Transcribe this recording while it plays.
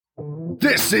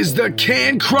This is the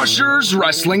Can Crushers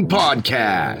Wrestling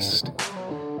Podcast.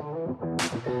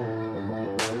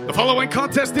 The following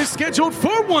contest is scheduled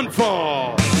for one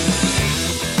fall.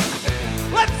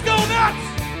 Let's go nuts!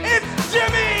 It's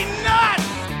Jimmy Nuts!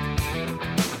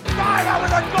 Right out of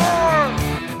the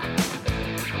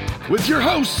door! With your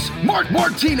hosts, Mark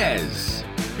Martinez.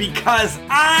 Because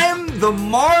I'm the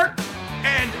Mark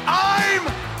and I'm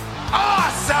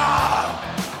awesome!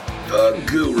 The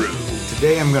Guru.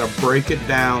 Today I'm going to break it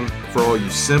down for all you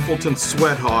simpleton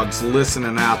sweat hogs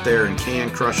listening out there in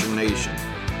Can Crusher Nation.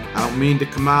 I don't mean to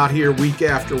come out here week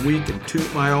after week and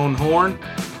toot my own horn,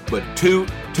 but toot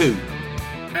toot.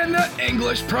 And the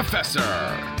English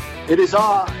Professor. It is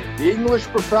I, the English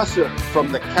Professor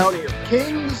from the County of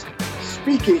Kings,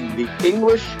 speaking the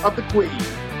English of the Queen.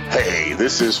 Hey,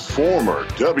 this is former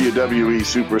WWE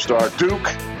superstar Duke,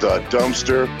 the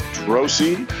Dumpster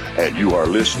Drosy, and you are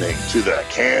listening to the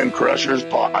Can Crushers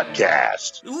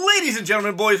Podcast. Ladies and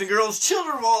gentlemen, boys and girls,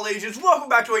 children of all ages, welcome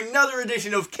back to another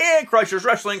edition of Can Crushers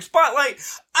Wrestling Spotlight.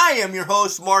 I am your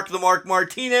host, Mark the Mark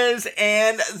Martinez,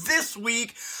 and this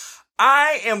week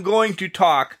I am going to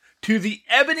talk to the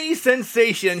Ebony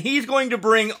Sensation. He's going to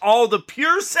bring all the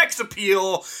pure sex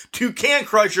appeal to Can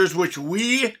Crushers, which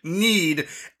we need.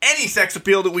 Any sex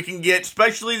appeal that we can get,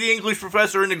 especially the English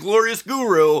Professor and the Glorious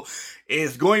Guru,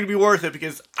 is going to be worth it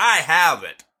because I have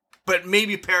it. But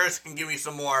maybe Paris can give me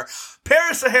some more.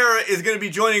 Paris Sahara is going to be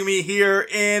joining me here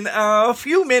in a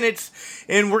few minutes,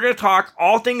 and we're going to talk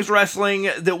all things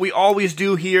wrestling that we always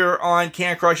do here on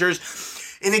Can Crushers.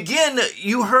 And again,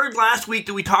 you heard last week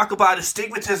that we talk about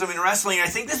astigmatism in wrestling. I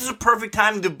think this is a perfect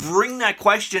time to bring that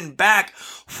question back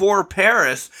for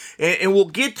Paris. And we'll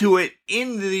get to it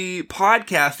in the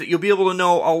podcast that you'll be able to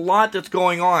know a lot that's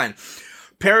going on.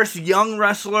 Paris, young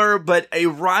wrestler, but a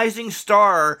rising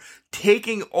star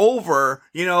taking over.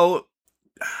 You know,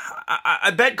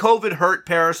 I bet COVID hurt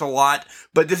Paris a lot,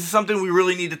 but this is something we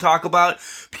really need to talk about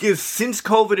because since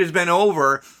COVID has been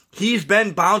over, he's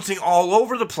been bouncing all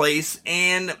over the place,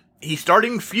 and he's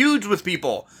starting feuds with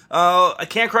people. A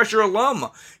Can Crusher alum,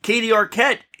 Katie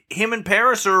Arquette, him and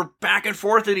Paris are back and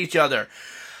forth at each other.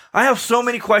 I have so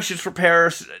many questions for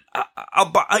Paris.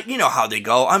 You know how they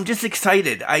go. I'm just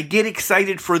excited. I get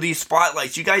excited for these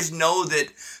spotlights. You guys know that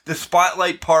the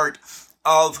spotlight part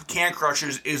of Can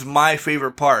Crushers is my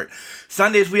favorite part.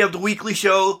 Sundays we have the weekly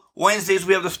show, Wednesdays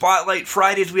we have the spotlight,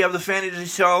 Fridays we have the fantasy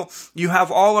show. You have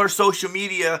all our social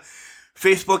media,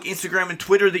 Facebook, Instagram, and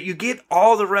Twitter that you get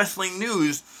all the wrestling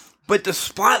news, but the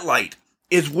spotlight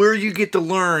is where you get to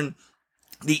learn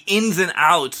the ins and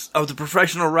outs of the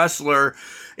professional wrestler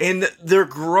and their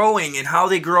growing and how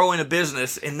they grow in a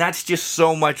business, and that's just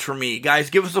so much for me.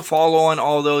 Guys, give us a follow on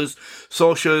all those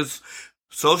socials,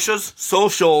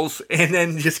 and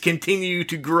then just continue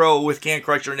to grow with Can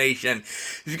Crusher Nation.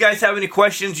 If you guys have any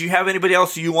questions, you have anybody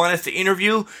else you want us to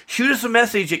interview, shoot us a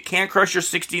message at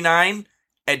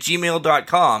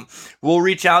cancrusher69@gmail.com. We'll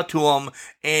reach out to them,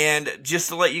 and just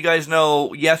to let you guys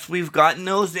know, yes, we've gotten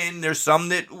those in. There's some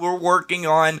that we're working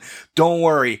on. Don't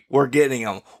worry, we're getting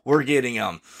them.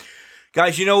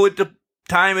 Guys, you know what the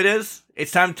time it is?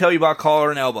 It's time to tell you about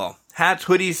Collar and Elbow. Hats,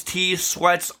 hoodies, tees,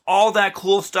 sweats, all that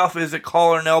cool stuff is at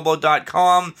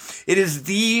collarandelbow.com. It is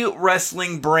the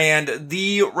wrestling brand,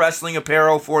 the wrestling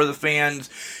apparel for the fans.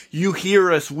 You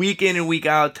hear us week in and week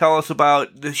out tell us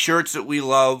about the shirts that we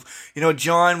love. You know,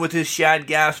 John with his Shad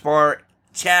Gaspar,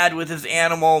 Chad with his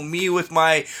Animal, me with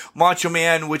my Macho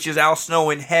Man, which is Al Snow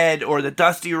in Head, or the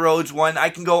Dusty Rhodes one. I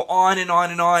can go on and on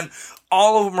and on.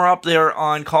 All of them are up there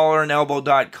on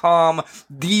collarandelbow.com,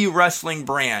 the wrestling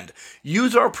brand.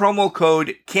 Use our promo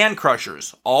code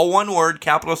CANCRUSHERS, all one word,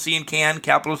 capital C in Can,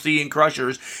 capital C in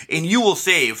Crushers, and you will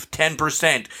save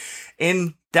 10%.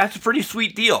 And that's a pretty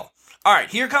sweet deal. All right,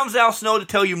 here comes Al Snow to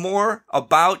tell you more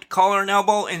about Collar and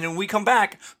Elbow, and when we come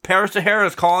back, Paris Sahara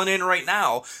is calling in right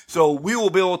now, so we will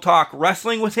be able to talk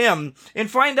wrestling with him and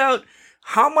find out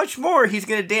how much more he's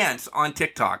going to dance on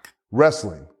TikTok.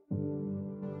 Wrestling.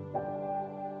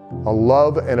 A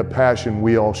love and a passion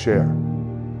we all share.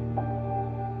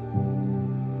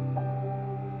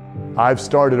 I've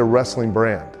started a wrestling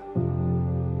brand.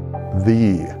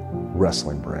 The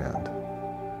wrestling brand.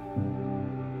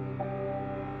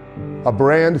 A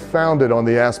brand founded on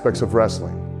the aspects of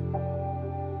wrestling.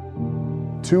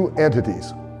 Two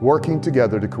entities working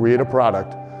together to create a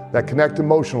product that connect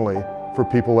emotionally for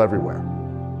people everywhere.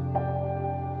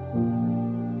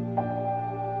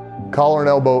 Collar and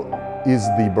Elbow is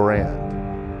the brand.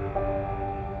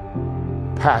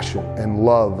 Passion and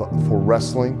love for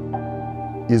wrestling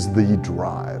is the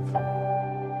drive.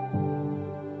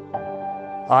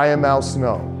 I am Al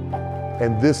Snow,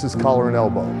 and this is Collar and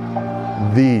Elbow,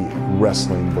 the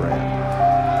wrestling brand.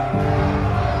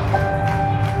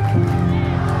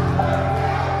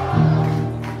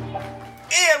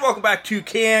 And welcome back to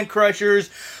Can Crushers.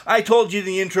 I told you in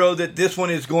the intro that this one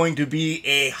is going to be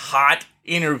a hot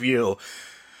interview.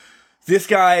 This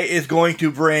guy is going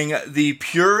to bring the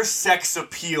pure sex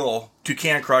appeal to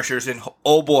Can Crushers, and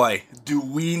oh boy, do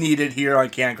we need it here on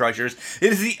Can Crushers.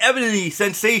 It is the Ebony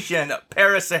Sensation,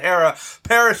 Paris Sahara.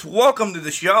 Paris, welcome to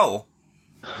the show.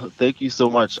 Thank you so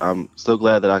much. I'm so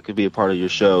glad that I could be a part of your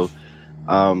show.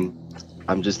 I'm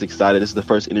just excited. This is the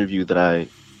first interview that I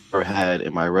ever had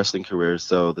in my wrestling career,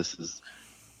 so this is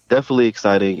definitely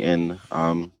exciting and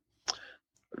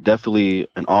definitely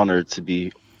an honor to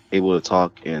be able to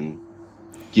talk and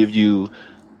give you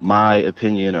my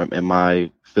opinion and my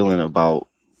feeling about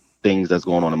things that's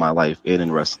going on in my life and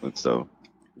in wrestling. So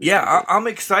yeah, I'm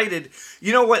excited.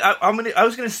 You know what? I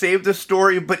was gonna save this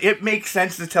story, but it makes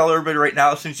sense to tell everybody right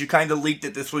now since you kind of leaked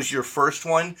that this was your first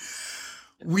one.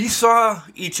 We saw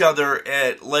each other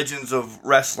at Legends of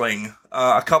Wrestling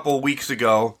a couple of weeks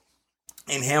ago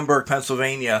in Hamburg,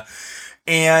 Pennsylvania,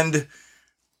 and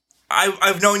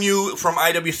I've known you from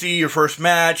IWC, your first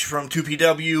match, from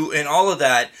 2PW, and all of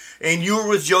that. And you were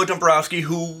with Joe Dombrowski,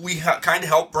 who we kind of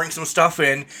helped bring some stuff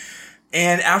in.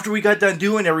 And after we got done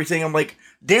doing everything, I'm like,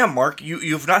 damn, Mark,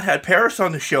 you've not had Paris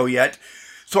on the show yet.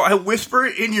 So I whisper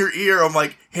in your ear, I'm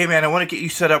like, hey, man, I want to get you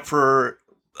set up for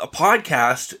a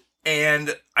podcast.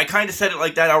 And I kind of said it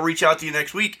like that. I'll reach out to you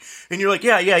next week. And you're like,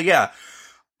 yeah.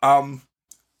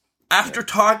 After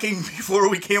talking before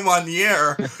we came on the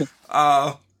air,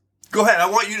 go ahead. I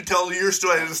want you to tell your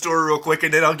story real quick,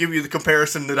 and then I'll give you the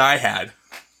comparison that I had.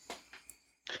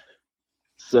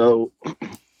 So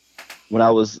when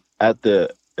I was at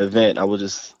the event, I was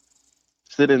just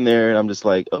sitting there, and I'm just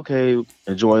like, okay,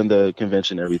 enjoying the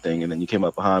convention and everything. And then you came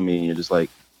up behind me, and you're just like,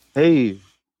 hey,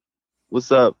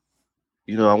 what's up?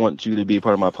 You know, I want you to be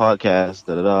part of my podcast,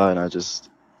 da-da-da. And I just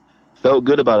felt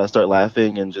good about it. I started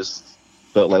laughing and just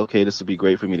felt like, okay, this would be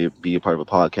great for me to be a part of a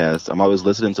podcast. I'm always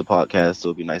listening to podcasts, so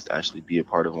it'd be nice to actually be a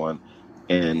part of one.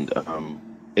 And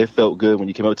it felt good when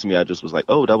you came up to me. I just was like,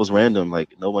 oh, that was random.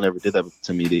 Like, no one ever did that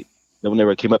to me. No one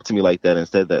ever came up to me like that and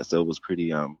said that. So it was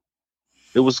pretty,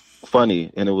 it was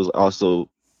funny. And it was also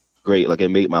great. Like, it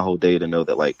made my whole day to know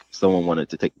that, like, someone wanted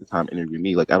to take the time to interview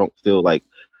me. Like, I don't feel like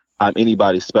I'm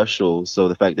anybody special. So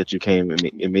the fact that you came,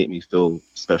 it made me feel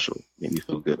special. It made me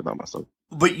feel good about myself.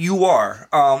 But you are.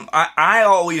 I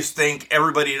always think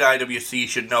everybody at IWC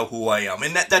should know who I am.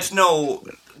 And that's no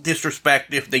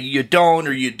disrespect if you don't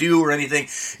or you do or anything.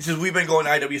 It's just we've been going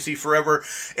to IWC forever.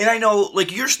 And I know,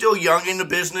 like, you're still young in the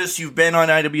business. You've been on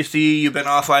IWC. You've been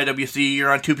off IWC.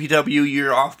 You're on 2PW.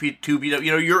 You're off 2PW.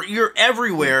 You know, you're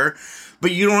everywhere.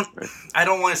 But you don't, I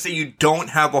don't want to say you don't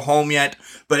have a home yet,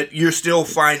 but you're still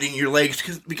finding your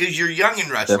legs because you're young in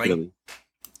wrestling. Definitely.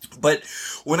 But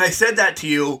when I said that to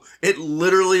you, it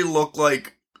literally looked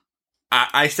like,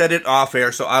 I said it off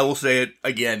air, so I will say it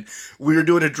again. We were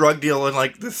doing a drug deal in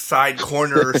like the side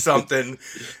corner or something,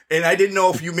 and I didn't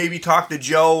know if you maybe talked to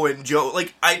Joe, and Joe,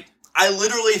 like, I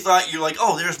literally thought you're like,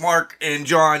 oh, there's Mark and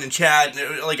John and Chad.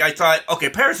 And like, I thought, okay,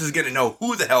 Paris is going to know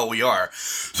who the hell we are.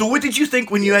 So what did you think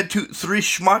when you had three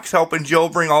schmucks helping Joe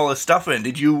bring all his stuff in?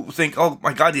 Did you think, oh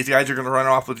my God, these guys are going to run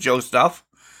off with Joe's stuff?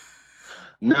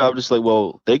 No, I'm just like,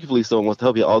 well, thankfully someone wants to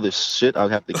help you. All this shit I'll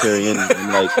have to carry in.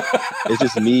 And like, it's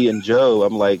just me and Joe.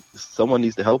 I'm like, someone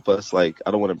needs to help us. Like,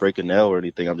 I don't want to break a nail or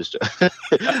anything. I'm just,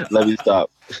 let me stop.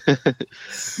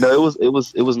 No, it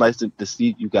was nice to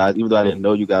see you guys. Even though I didn't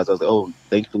know you guys, I was like, oh,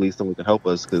 thankfully someone can help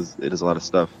us because it is a lot of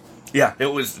stuff. Yeah, it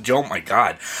was Joe. My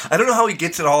God, I don't know how he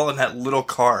gets it all in that little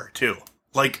car too.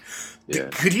 Like, yeah.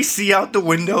 Could he see out the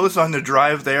windows on the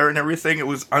drive there and everything? It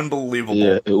was unbelievable.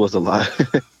 Yeah, it was a lot.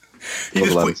 He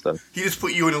just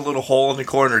put you in a little hole in the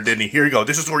corner, didn't he? Here you go.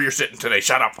 This is where you're sitting today.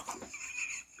 Shut up.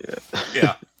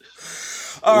 Yeah.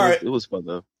 All right. It was fun,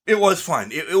 though. It was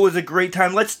fun. It was a great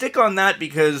time. Let's stick on that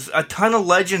because a ton of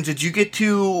legends. Did you get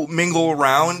to mingle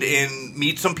around and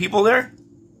meet some people there?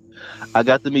 I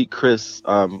got to meet Chris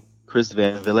Van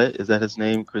Vliet. Is that his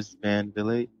name? Chris Van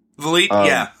Vliet? Vliet,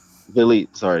 yeah.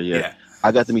 Vliet, sorry, yeah.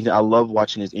 I got to meet him. I love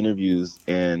watching his interviews,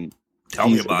 and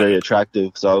he's very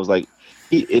attractive. So I was like,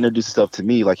 he introduced himself to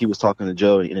me, like he was talking to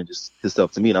Joe and he introduced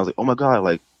himself to me, and I was like, oh my God,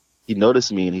 like he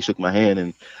noticed me and he shook my hand,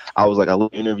 and I was like, I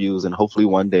love interviews, and hopefully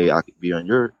one day I could be on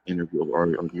your interview or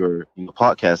on your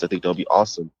podcast. I think that'll be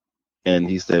awesome. And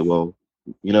he said, well,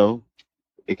 you know,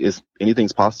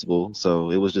 anything's possible. So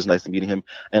it was just nice to meet him,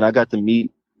 and I got to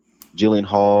meet Jillian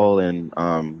Hall, and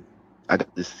I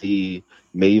got to see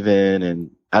Maven,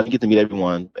 and I didn't get to meet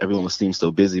everyone. Everyone seemed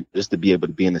so busy. Just to be able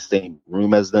to be in the same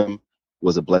room as them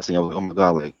was a blessing. I was like, oh my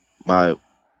God, like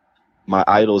my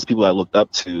idols, people I looked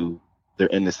up to, they're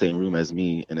in the same room as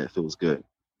me, and it feels good.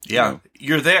 Yeah,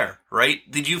 you're there, right?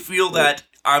 Did you feel that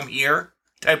I'm here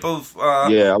type of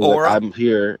yeah, I was aura? like, I'm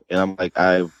here, and I'm like,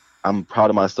 I'm proud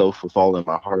of myself for following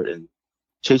my heart and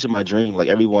chasing my dream. Like,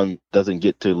 everyone doesn't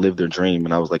get to live their dream,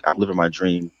 and I was like, I'm living my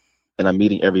dream, and I'm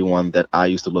meeting everyone that I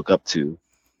used to look up to.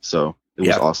 So it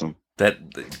was awesome.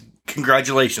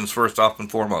 Congratulations, first off and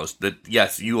foremost. That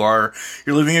yes, you're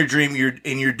living your dream.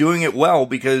 You're doing it well,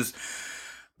 because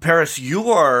Paris,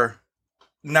 you are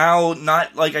now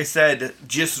not, like I said,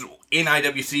 just in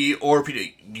IWC or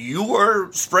PD. You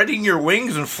are spreading your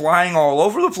wings and flying all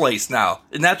over the place now,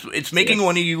 and it's making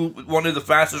one of the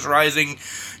fastest rising,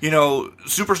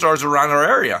 superstars around our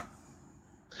area.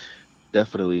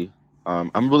 Definitely.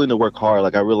 I'm willing to work hard.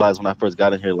 Like, I realized when I first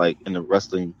got in here, like in the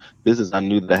wrestling business, I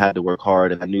knew that I had to work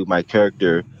hard, and I knew my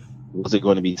character wasn't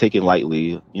going to be taken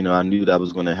lightly. I knew that I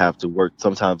was going to have to work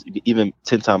sometimes even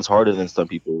 10 times harder than some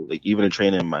people. Like, even in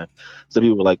training, some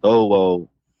people were like, "Oh, well,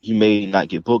 you may not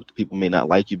get booked. People may not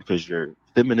like you because you're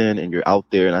feminine and you're out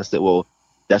there." And I said, "Well,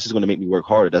 that's just going to make me work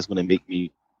harder. That's going to make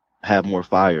me have more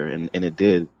fire," and it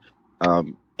did.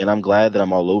 And I'm glad that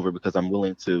I'm all over, because I'm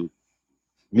willing to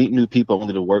meet new people. I'm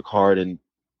willing to work hard and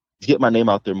get my name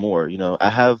out there more. I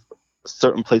have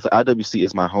certain places. IWC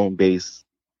is my home base,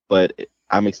 but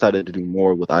I'm excited to do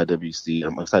more with IWC.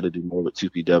 I'm excited to do more with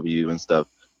 2PW and stuff.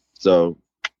 So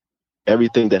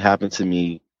everything that happened to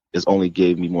me is only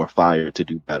gave me more fire to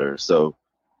do better. So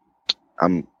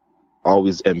I'm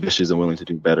always ambitious and willing to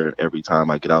do better every time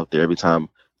I get out there. Every time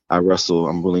I wrestle,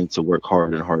 I'm willing to work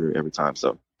harder and harder every time.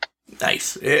 So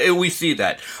nice. We see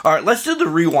that. All right, let's do the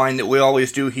rewind that we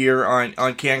always do here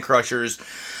on Can Crushers.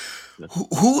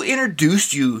 Who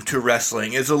introduced you to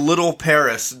wrestling? As a little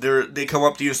Paris, they come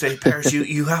up to you and say, "Paris,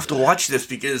 you have to watch this,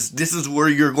 because this is where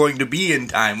you're going to be in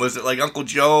time." Was it like Uncle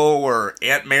Joe or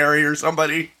Aunt Mary or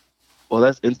somebody? Well,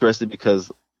 that's interesting,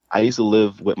 because I used to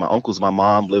live with my uncles. My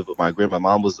mom lived with my grandma. My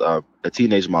mom was a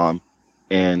teenage mom,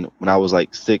 and when I was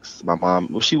like 6, my mom,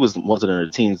 well, she wasn't in her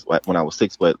teens when I was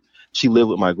 6, but she lived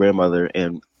with my grandmother,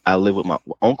 and I lived with my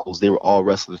uncles. They were all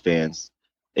wrestling fans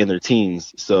in their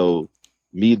teens. So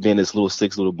me being this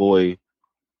little boy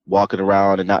walking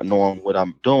around and not knowing what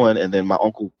I'm doing, and then my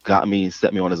uncle got me and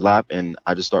set me on his lap, and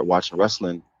I just started watching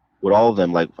wrestling with all of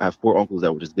them. Like, I have 4 uncles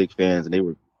that were just big fans, and they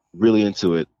were really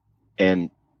into it. And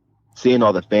seeing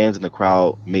all the fans in the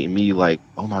crowd made me like,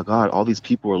 oh my God, all these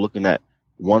people are looking at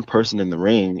one person in the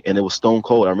ring, and it was Stone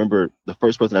Cold. I remember the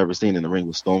first person I ever seen in the ring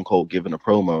was Stone Cold giving a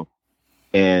promo,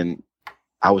 and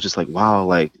I was just like, wow,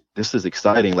 like, this is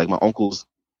exciting. Like, my uncles,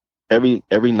 every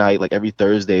night, like every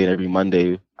Thursday and every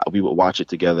Monday, we would watch it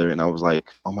together, and I was like,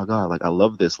 oh my God, like, I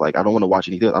love this. Like, I don't want to watch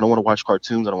anything. I don't want to watch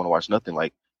cartoons. I don't want to watch nothing.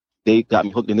 Like, they got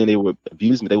me hooked, and then they would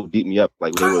abuse me. They would beat me up.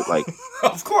 Like, they would like,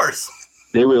 of course,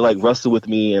 they would like wrestle with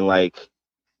me and like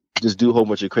just do a whole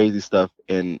bunch of crazy stuff.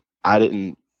 And I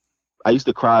used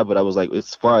to cry, but I was like,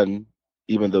 it's fun,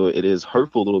 even though it is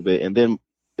hurtful a little bit. And then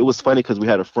it was funny, because they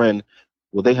had a friend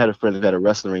that had a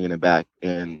wrestling ring in the back,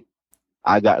 and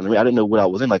I got in the ring. I didn't know what I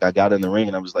was in. Like, I got in the ring,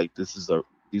 and I was like,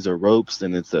 these are ropes,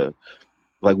 and it's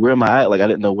like, where am I at? Like, I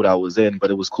didn't know what I was in,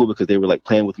 but it was cool because they were like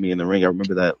playing with me in the ring. I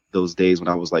remember those days when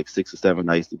I was like 6 or 7,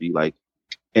 I used to be like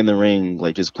in the ring,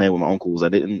 like just playing with my uncles. I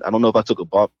don't know if I took a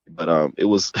bump, but it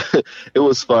was it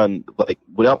was fun. Like,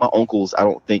 without my uncles, I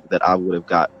don't think that I would have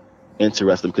got into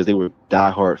wrestling, because they were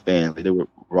diehard fans. Like, they would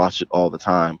watch it all the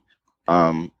time.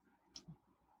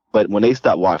 But when they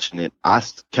stopped watching it, I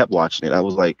kept watching it. I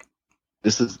was like,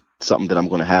 this is something that I'm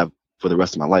going to have for the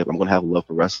rest of my life. I'm going to have a love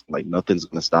for wrestling. Like, nothing's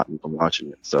going to stop me from watching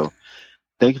it. So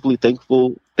thankfully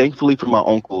for my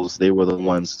uncles, they were the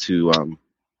ones to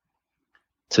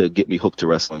get me hooked to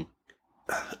wrestling.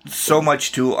 So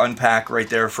much to unpack right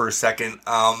there for a second.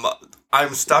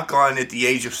 I'm stuck on, at the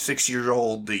age of 6 years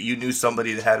old, that you knew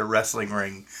somebody that had a wrestling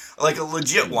ring, like a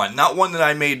legit one, not one that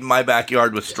I made in my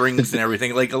backyard with strings and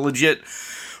everything, like a legit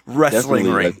wrestling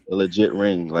ring. Like a legit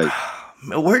ring. Like,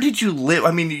 where did you live?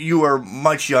 I mean, you are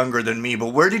much younger than me,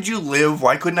 but where did you live?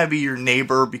 Why couldn't I be your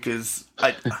neighbor? Because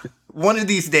one of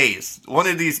these days,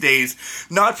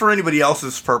 not for anybody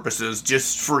else's purposes,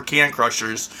 just for Can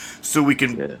Crushers, so we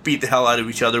can beat the hell out of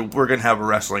each other, we're going to have a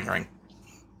wrestling ring.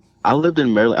 I lived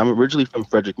in Maryland. I'm originally from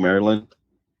Frederick, Maryland,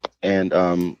 and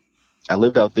I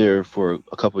lived out there for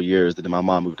a couple of years, and then my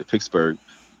mom moved to Pittsburgh.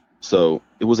 So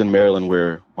it was in Maryland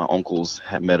where my uncles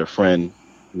had met a friend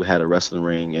who had a wrestling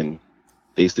ring, and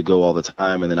they used to go all the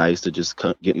time, and then I used to just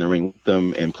get in the ring with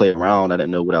them and play around. I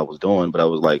didn't know what I was doing, but I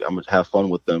was like, I'm going to have fun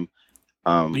with them.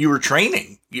 You were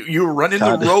training. You were running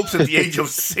the ropes at the age of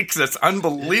 6. That's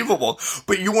unbelievable.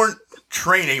 But you weren't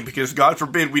training because, God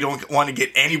forbid, we don't want to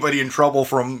get anybody in trouble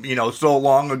from, so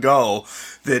long ago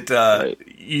that Right.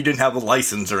 you didn't have a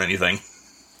license or anything.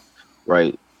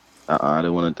 Right. I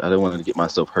didn't want to get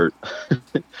myself hurt.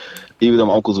 Even though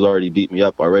my uncles had already beat me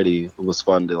up already, it was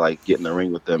fun to like get in the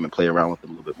ring with them and play around with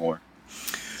them a little bit more.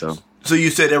 So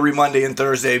you said every Monday and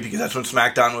Thursday, because that's when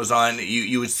SmackDown was on,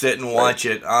 you would sit and watch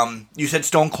it. You said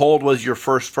Stone Cold was your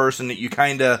first person that you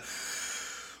kind of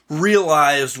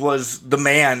realized was the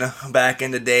man back in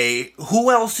the day.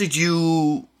 Who else did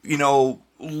you,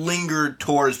 linger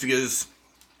towards? Because,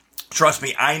 trust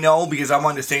me, I know because I'm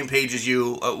on the same page as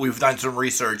you. We've done some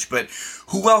research. But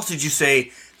who else did you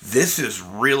say, this is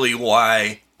really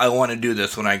why I want to do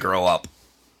this when I grow up?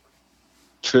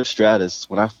 Trish Stratus.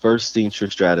 When I first seen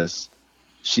Trish Stratus,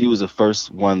 she was the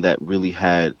first one that really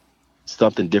had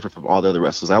something different from all the other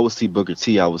wrestlers. I would see Booker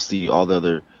T, I would see all the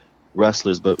other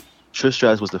wrestlers, but Trish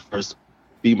Stratus was the first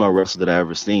female wrestler that I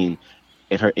ever seen,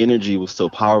 and her energy was so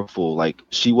powerful. Like,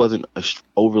 she wasn't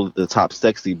over the top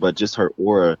sexy, but just her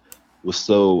aura was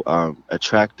so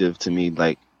attractive to me.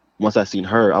 Like, once I seen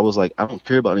her, I was like, I don't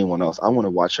care about anyone else. I want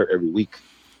to watch her every week.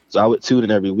 So I would tune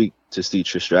in every week to see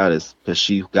Trish Stratus because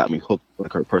she got me hooked.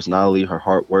 Like, her personality, her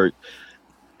hard work,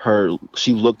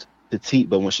 she looked petite,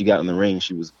 but when she got in the ring,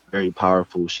 she was very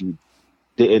powerful. She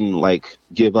didn't like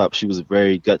give up. She was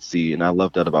very gutsy, and I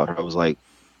loved that about her. I was like,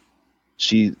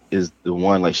 she is the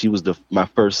one. Like, she was my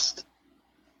first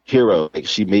hero. Like,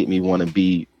 she made me want to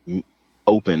be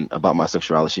open about my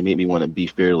sexuality. She made me want to be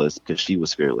fearless because she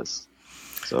was fearless.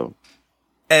 So,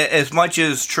 as much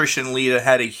as Trish and Lita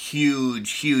had a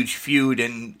huge, huge feud,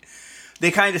 and they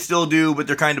kind of still do, but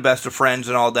they're kind of best of friends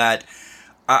and all that,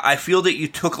 I feel that you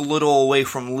took a little away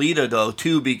from Lita, though,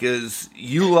 too, because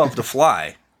you love to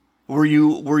fly. Were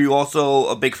you also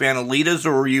a big fan of Lita's,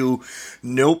 or were you,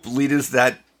 nope, Lita's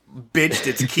that bitch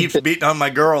that keeps beating on my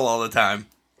girl all the time?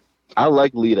 I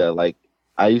like Lita. Like,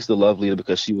 I used to love Lita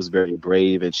because she was very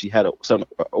brave, and she had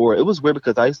or it was weird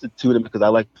because I used to tune in because I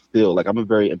like to feel. Like, I'm a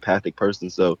very empathic person,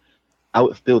 so I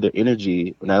would feel their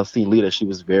energy. When I seen Lita, she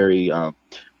was very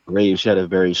brave. She had a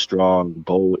very strong,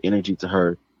 bold energy to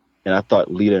her. And I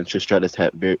thought Lita and Trish Stratus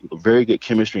had very, very good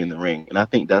chemistry in the ring. And I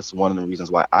think that's one of the reasons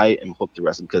why I am hooked to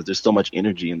wrestling, because there's so much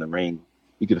energy in the ring.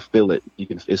 You can feel it.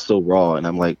 It's so raw. And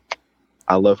I'm like,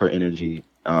 I love her energy.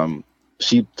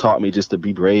 She taught me just to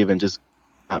be brave and just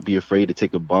not be afraid to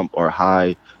take a bump or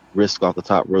high risk off the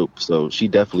top rope. So she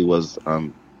definitely was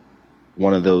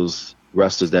one of those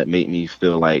wrestlers that made me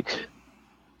feel like,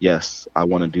 yes, I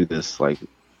want to do this. Like,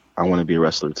 I want to be a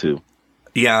wrestler too.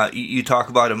 Yeah, you talk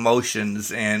about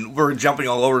emotions, and we're jumping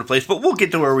all over the place, but we'll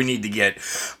get to where we need to get.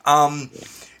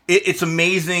 It's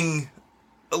amazing,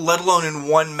 let alone in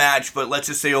one match, but let's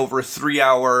just say over a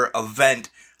 3-hour event,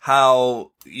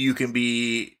 how you can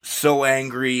be so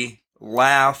angry,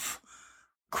 laugh,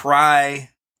 cry,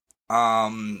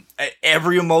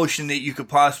 every emotion that you could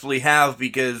possibly have,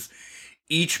 because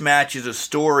each match is a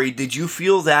story. Did you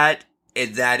feel that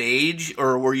at that age,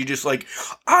 or were you just like,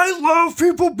 I love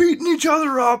people beating each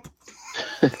other up?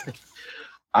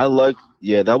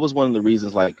 That was one of the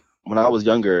reasons. Like, when I was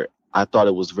younger, I thought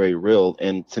it was very real,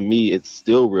 and to me it's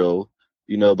still real,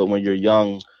 but when you're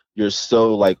young, you're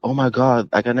so like, oh my God,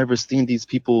 like, I never seen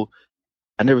people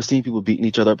beating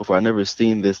each other up before. I never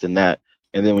seen this and that.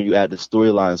 And then when you add the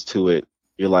storylines to it,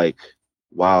 you're like,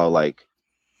 wow, like,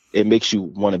 it makes you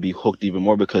want to be hooked even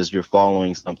more because you're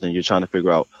following something. You're trying to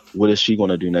figure out, what is she going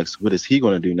to do next? What is he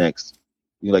going to do next?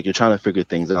 You're trying to figure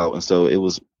things out. And so it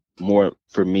was more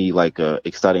for me like a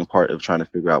exciting part of trying to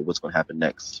figure out what's going to happen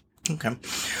next. Okay.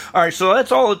 All right. So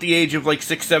that's all at the age of like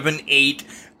 6, 7, 8.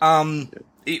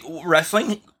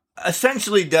 Wrestling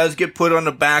essentially does get put on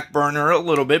the back burner a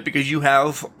little bit because you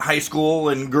have high school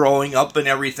and growing up and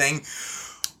everything.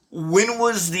 When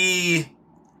was the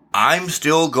I'm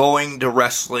still going to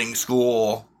wrestling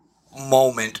school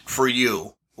moment for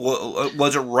you?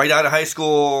 Was it right out of high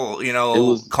school,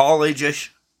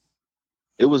 college-ish?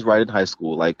 It was right in high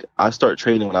school. Like, I started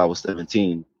training when I was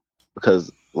 17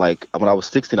 because, like, when I was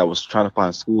 16, I was trying to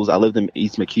find schools. I lived in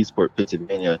East McKeesport,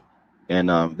 Pennsylvania, and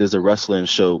there's a wrestling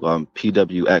show,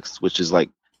 PWX, which is like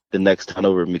the next town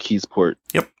over McKeesport.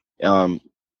 Yep.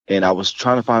 And I was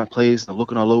trying to find a place and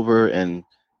looking all over and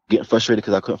getting frustrated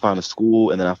because I couldn't find a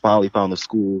school. And then I finally found the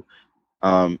school,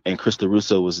 and Chris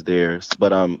LaRusso was there.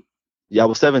 But I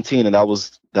was 17, and that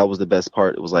was the best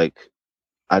part. It was like,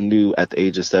 I knew at the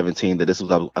age of 17 that this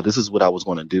is what I was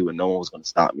going to do, and no one was going to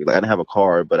stop me. Like, I didn't have a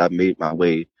car, but I made my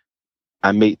way.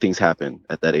 I made things happen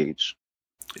at that age.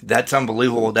 That's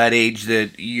unbelievable at that age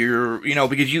that you're,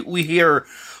 because we hear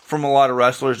from a lot of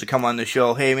wrestlers to come on the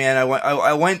show, hey man,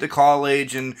 I went to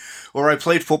college or I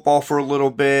played football for a little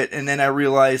bit and then I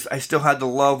realized I still had the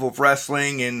love of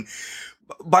wrestling, and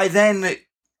by then,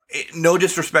 no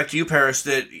disrespect to you, Paris,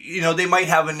 that, they might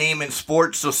have a name in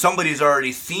sports, so somebody's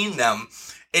already seen them.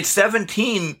 At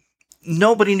 17,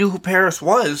 nobody knew who Paris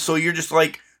was, so you're just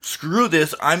like, screw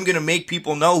this, I'm going to make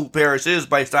people know who Paris is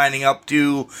by signing up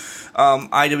to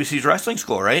IWC's wrestling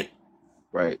school, right?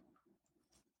 Right.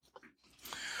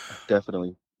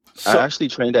 Definitely. So, I actually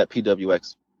trained at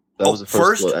PWX. That was the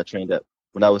first school I trained at.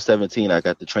 When I was 17, I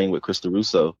got to train with Chris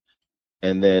DeRusso.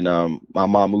 And then my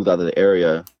mom moved out of the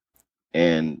area,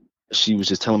 and she was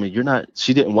just telling me,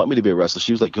 she didn't want me to be a wrestler.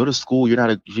 She was like, go to school. You're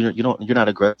not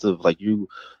aggressive. Like you're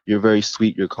very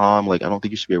sweet. You're calm. Like, I don't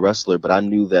think you should be a wrestler. But I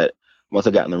knew that once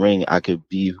I got in the ring, I could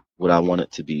be what I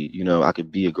wanted to be. I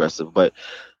could be aggressive. But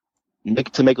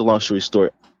to make a long story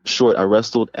short, I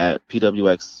wrestled at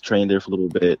PWX, trained there for a little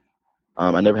bit.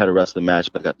 I never had a wrestling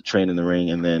match, but I got to train in the ring.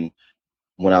 And then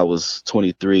when I was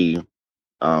 23,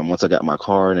 once I got my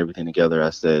car and everything together, I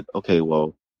said, okay,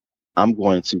 well, I'm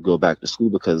going to go back to school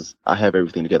because I have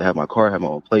everything together. I have my car, I have my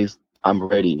own place. I'm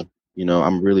ready.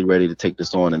 I'm really ready to take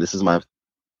this on. And this is my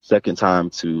second time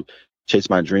to chase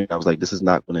my dream. I was like, this is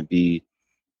not going to be,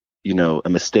 a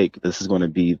mistake. This is going to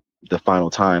be the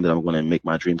final time that I'm going to make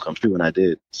my dream come true. And I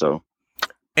did. So.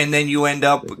 And then you end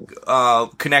up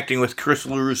connecting with Chris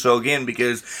LaRusso again,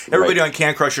 because everybody on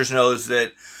Can Crushers knows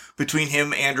that between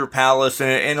him, Andrew Palace,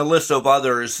 and a list of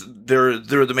others, they're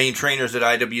the main trainers at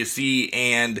IWC.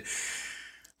 And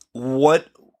what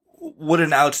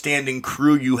an outstanding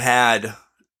crew you had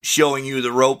showing you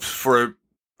the ropes for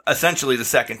essentially the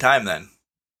second time then.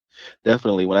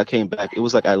 Definitely. When I came back, it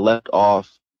was like I left off.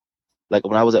 Like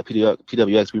when I was at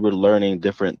PWX, we were learning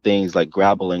different things like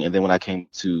grappling. And then when I came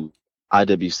to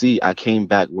IWC, I came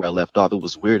back where I left off. It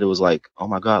was weird. It was like, oh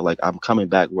my God, like I'm coming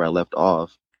back where I left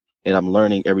off and I'm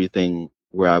learning everything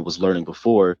where I was learning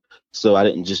before. So I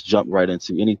didn't just jump right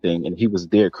into anything. And he was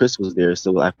there. Chris was there.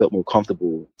 So I felt more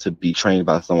comfortable to be trained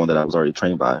by someone that I was already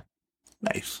trained by.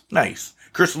 Nice.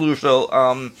 Chris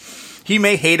LaRusso, he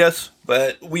may hate us,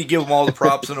 but we give him all the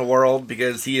props in the world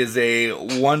because he is a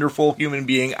wonderful human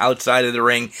being outside of the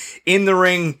ring. In the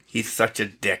ring, he's such a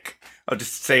dick. I'm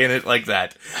just saying it like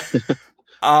that.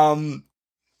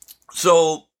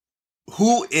 So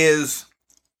who is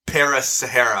Paris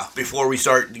Sahara? Before we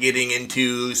start getting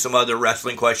into some other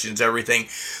wrestling questions, everything,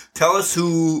 tell us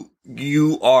who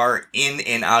you are in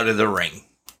and out of the ring.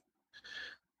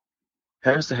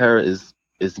 Paris Sahara is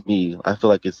me. I feel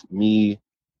like it's me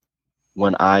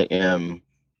when I am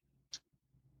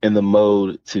in the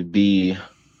mode to be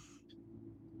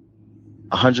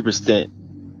 100%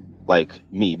 like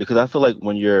me, because I feel like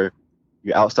when you're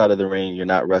outside of the ring, you're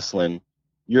not wrestling,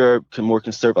 you're more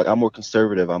conservative. Like I'm more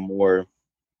conservative, I'm more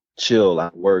chill, I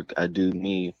work, I do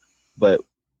me. But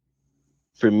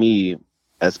for me,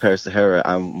 as Paris Sahara,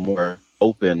 I'm more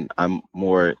open, I'm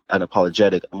more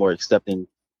unapologetic, I'm more accepting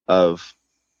of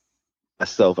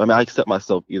myself. I mean, I accept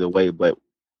myself either way, but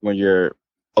when you're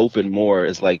open more,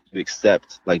 it's like you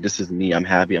accept, like, this is me, I'm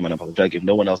happy, I'm unapologetic. If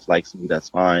no one else likes me, that's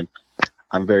fine.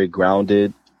 I'm very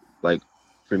grounded. Like,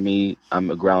 for me, I'm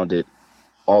grounded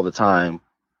all the time.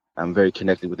 I'm very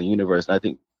connected with the universe. And I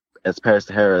think as Paris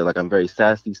Sahara, like, I'm very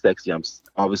sassy, sexy. I'm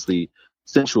obviously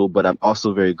sensual, but I'm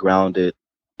also very grounded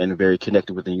and very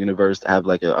connected with the universe. I have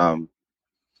like a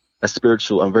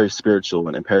spiritual, I'm very spiritual,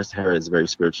 and Paris Sahara is very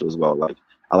spiritual as well. Like,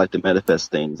 I like to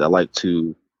manifest things. I like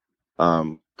to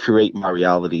create my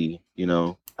reality,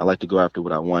 I like to go after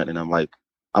what I want. And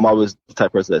I'm always the type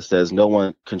of person that says no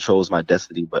one controls my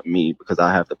destiny but me, because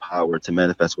I have the power to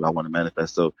manifest what I want to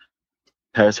manifest. So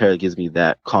Paris Sahara gives me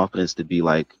that confidence to be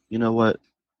like, you know what?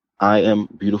 I am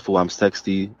beautiful. I'm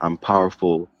sexy. I'm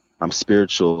powerful. I'm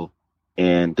spiritual.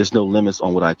 And there's no limits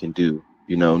on what I can do.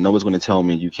 No one's going to tell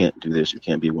me you can't do this. You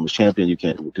can't be a women's champion. You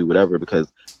can't do whatever,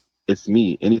 because it's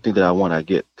me. Anything that I want, I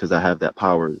get, because I have that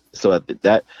power. So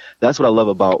that's what I love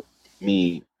about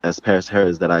me as Paris Sahara,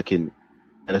 is that I can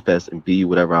manifest and be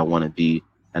whatever I want to be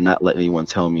and not let anyone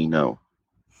tell me no.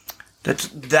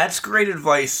 That's great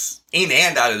advice in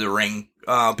and out of the ring,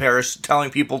 Paris,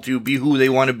 telling people to be who they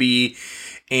want to be,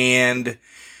 and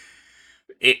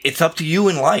it's up to you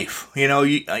in life.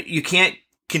 You can't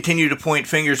continue to point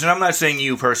fingers, and I'm not saying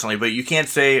you personally, but you can't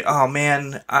say, oh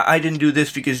man, I didn't do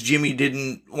this because Jimmy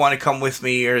didn't want to come with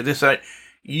me, or this.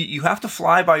 You have to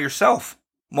fly by yourself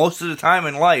most of the time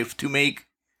in life to make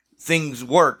things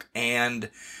work. And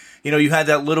you had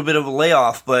that little bit of a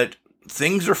layoff, but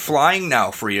things are flying now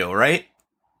for you, right?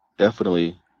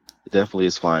 Definitely. It definitely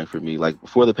is flying for me. Like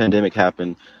before the pandemic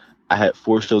happened, I had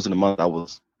 4 shows in a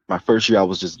month. My first year I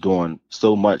was just doing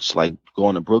so much, like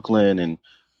going to Brooklyn and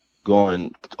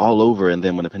going all over. And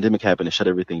then when the pandemic happened, it shut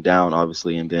everything down,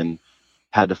 obviously, and then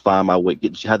had to find my way,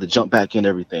 had to jump back in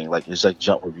everything. Like it's like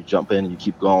jump where you jump in and you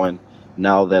keep going.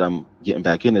 Now that I'm getting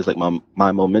back in, it's like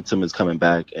my momentum is coming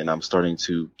back and I'm starting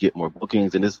to get more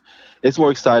bookings, and it's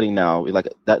more exciting now. Like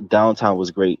that downtime was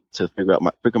great to figure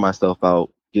myself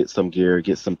out, get some gear,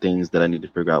 get some things that I need to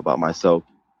figure out about myself.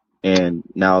 And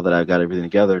now that I got everything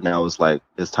together, now it's like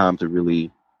it's time to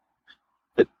really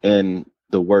put in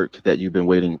the work that you've been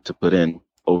waiting to put in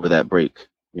over that break,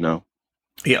 you know?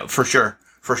 Yeah, for sure.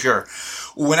 For sure.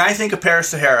 When I think of Paris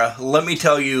Sahara, let me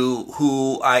tell you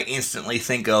who I instantly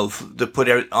think of to put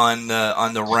it on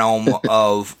the realm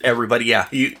of everybody. Yeah,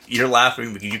 you're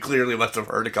laughing because you clearly must have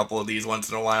heard a couple of these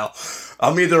once in a while.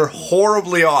 I'm either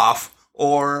horribly off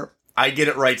or I get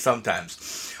it right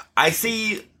sometimes. I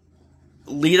see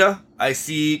Lita, I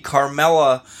see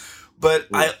Carmella, but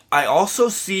I also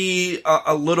see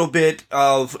a little bit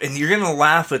of, and you're going to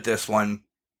laugh at this one,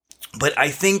 but I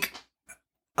think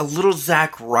a little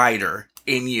Zack Ryder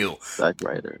in you. Zack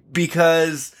Ryder.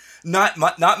 Because not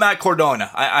Matt Cardona.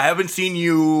 I haven't seen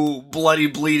you bloody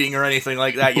bleeding or anything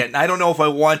like that yet. And I don't know if I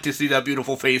want to see that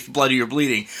beautiful face bloody or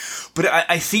bleeding. But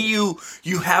I see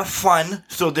you have fun.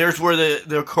 So there's where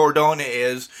the Cardona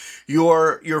is.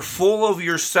 You're full of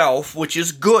yourself, which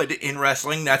is good in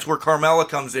wrestling. That's where Carmella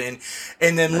comes in.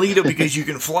 And then Lita because you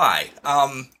can fly.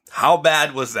 How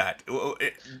bad was that? Anywhere?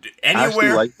 I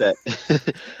actually like that.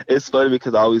 It's funny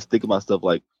because I always think of myself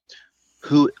like,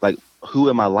 who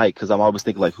am I like? Because I'm always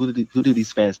thinking like, who do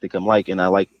these fans think I'm like? And I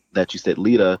like that you said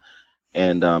Lita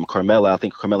and Carmella. I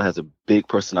think Carmella has a big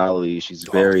personality. She's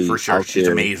very for sure. She's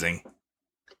amazing.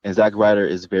 And Zack Ryder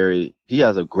he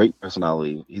has a great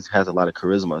personality. He has a lot of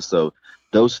charisma. So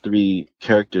those three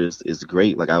characters is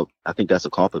great. Like I think that's a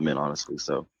compliment, honestly.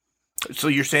 So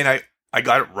you're saying I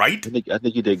got it right? I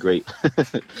think you did great. Yeah. I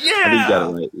think you got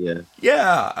it right, yeah.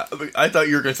 Yeah. I thought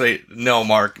you were going to say, no,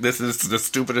 Mark, this is the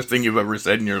stupidest thing you've ever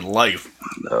said in your life.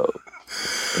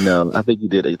 No, I think you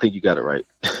did. I think you got it right.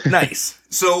 Nice.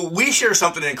 So we share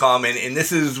something in common, and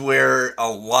this is where a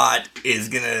lot is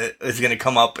gonna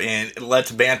come up, and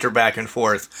let's banter back and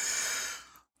forth.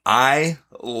 I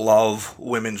love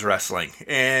women's wrestling,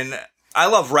 and I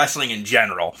love wrestling in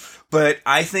general. But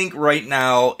I think right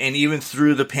now, and even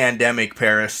through the pandemic,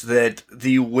 Paris, that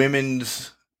the women,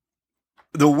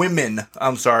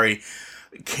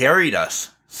 carried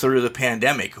us through the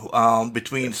pandemic.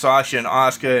 Between Sasha and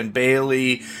Asuka and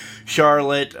Bayley,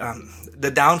 Charlotte. The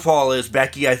downfall is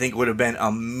Becky, I think, would have been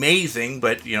amazing,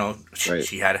 but,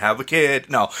 she had to have a kid.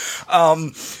 No.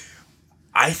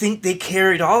 I think they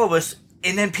carried all of us.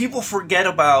 And then people forget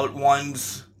about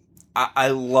ones. I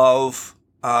love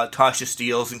Tasha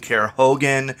Steelz and Kara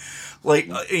Hogan,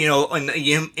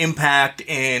 and Impact,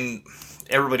 and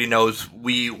everybody knows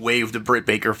we wave the Britt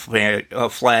Baker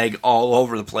flag all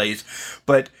over the place.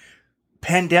 But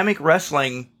pandemic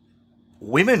wrestling,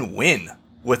 women win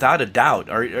without a doubt.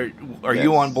 Are Yes.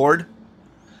 you on board?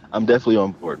 I'm definitely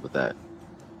on board with that.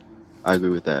 I agree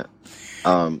with that.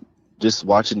 Just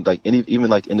watching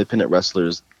even independent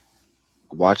wrestlers,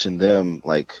 watching them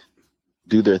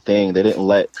do their thing. They didn't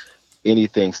let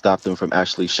anything stop them from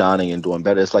actually shining and doing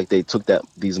better. It's like they took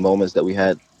these moments that we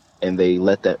had and they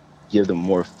let that give them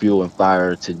more fuel and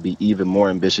fire to be even more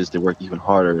ambitious, to work even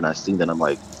harder. And I see that, I'm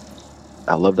like,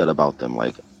 I love that about them.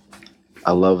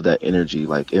 I love that energy.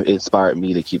 It inspired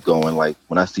me to keep going.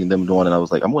 When I seen them doing it, I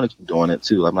was like, I'm going to keep doing it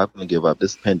too. I'm not going to give up.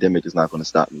 This pandemic is not going to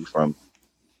stop me from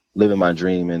living my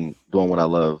dream and doing what I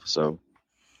love. So,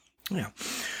 yeah.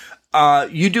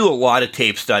 You do a lot of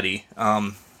tape study.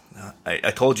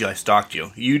 I told you I stalked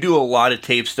you. You do a lot of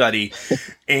tape study,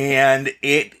 and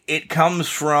it comes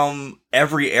from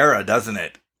every era, doesn't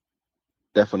it?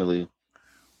 Definitely.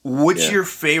 What's your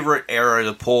favorite era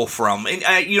to pull from?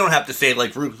 And you don't have to say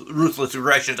Ruthless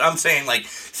Aggressions. I'm saying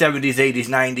 70s, 80s,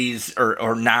 90s,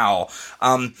 or now.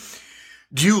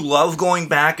 Do you love going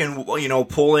back and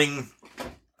pulling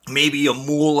maybe a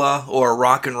Moolah or a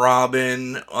Rockin'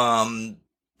 Robin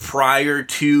prior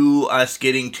to us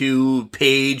getting to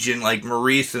Paige and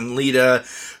Maurice and Lita?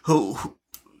 Who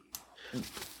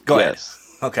go ahead.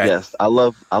 Okay. Yes, I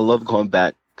love going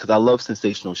back because I love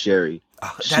Sensational Sherry.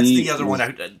 Oh, that's the other one.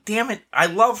 Damn it. I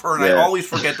love her, and I always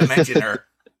forget to mention her.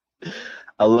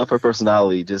 I love her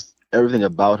personality. Just everything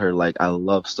about her, I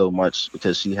love so much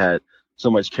because she had so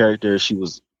much character. She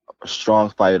was a strong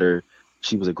fighter.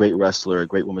 She was a great wrestler, a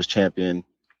great women's champion.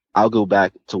 I'll go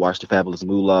back to watch the Fabulous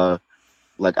Moolah,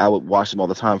 like I would watch them all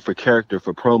the time for character,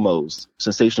 for promos.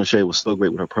 Sensational Sherry was so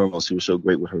great with her promos. She was so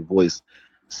great with her voice.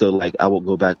 So like I would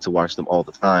go back to watch them all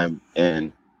the time.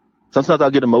 And sometimes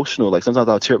I'll get emotional. Like sometimes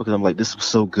I'll tear up because I'm like, this was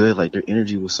so good. Like their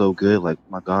energy was so good. Like,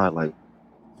 my God, like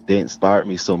they inspired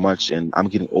me so much. And I'm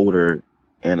getting older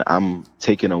and I'm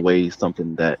taking away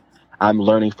something that I'm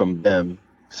learning from them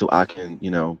so I can,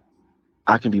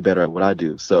 I can be better at what I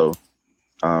do. So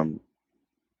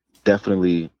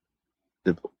definitely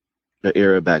the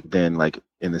era back then, like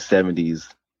in the 70s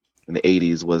and the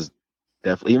 80s, was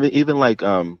definitely even like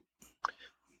Rockin'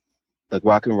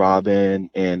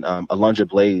 Robin and Alundra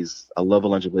Blaze. I love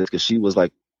Alundra Blaze because she was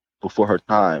like before her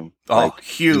time. Oh, like,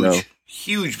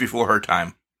 huge before her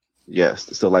time.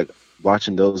 Yes. So like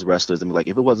watching those wrestlers, and like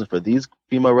if it wasn't for these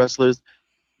female wrestlers,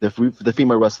 the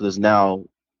female wrestlers now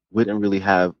wouldn't really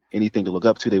have anything to look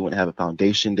up to. They wouldn't have a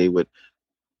foundation. They would,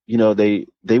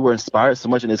 they were inspired so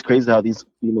much, and it's crazy how these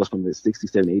females from the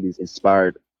 60s, 70s, 80s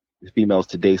inspired the females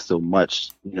today so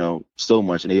much, so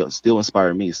much, and they still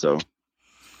inspire me. So.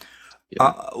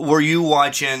 Yeah. Were you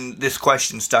watching, this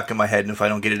question stuck in my head, and if I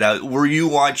don't get it out, were you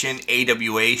watching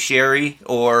AWA Sherry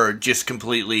or just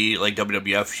completely like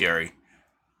WWF Sherry?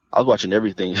 I was watching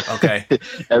everything. Okay.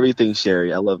 Everything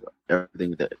Sherry. I love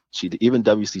everything that she did. Even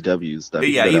WCW stuff.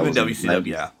 Yeah, even WCW,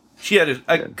 yeah. She had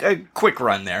a quick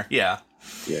run there, yeah.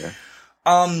 Yeah.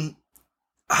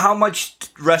 How much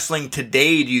wrestling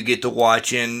today do you get to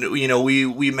watch? And,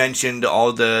 we mentioned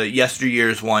all the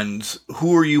yesteryear's ones.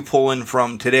 Who are you pulling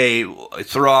from today?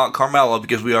 Throw out Carmella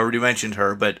because we already mentioned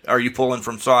her, but are you pulling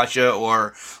from Sasha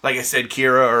or, like I said,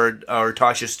 Kira or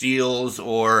Tasha Steelz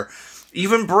or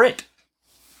even Britt?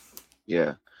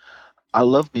 Yeah. I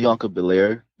love Bianca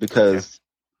Belair because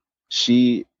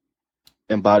she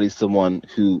embodies someone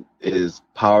who is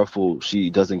powerful. She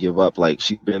doesn't give up. Like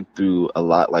she's been through a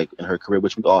lot, like in her career,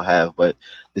 which we all have. But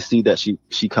to see that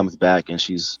she comes back and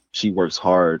she works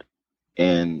hard,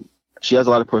 and she has a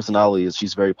lot of personality.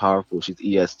 She's very powerful. She's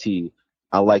EST.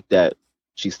 I like that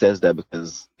she says that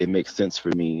because it makes sense for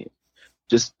me.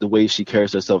 Just the way she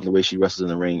carries herself and the way she wrestles in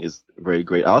the ring is very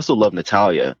great. I also love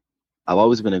Natalya. I've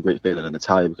always been a great fan of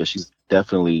Natalya because she's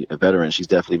definitely a veteran. She's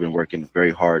definitely been working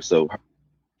very hard. So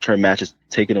her match is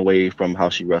taken away from how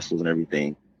she wrestles and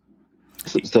everything.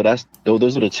 So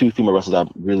those are the two female wrestlers I'm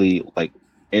really like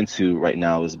into right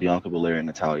now, is Bianca Belair and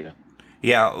Natalya.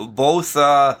 Yeah, both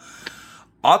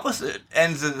opposite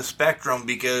ends of the spectrum,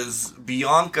 because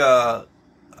Bianca,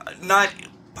 not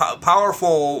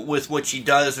powerful with what she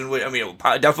does, and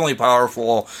definitely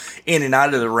powerful in and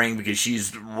out of the ring because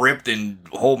she's ripped and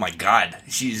oh my God,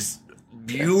 she's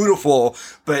beautiful,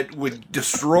 but would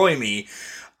destroy me.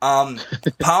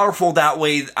 Powerful that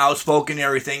way, outspoken and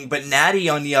everything. But Natty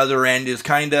on the other end is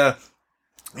kind of,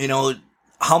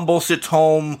 humble, sits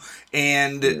home,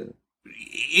 and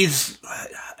is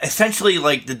essentially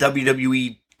like the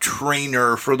WWE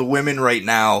trainer for the women right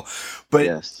now.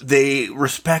 But they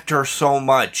respect her so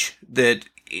much that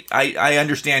I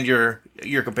understand your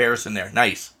comparison there.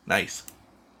 Nice.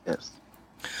 Yes.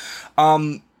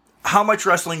 How much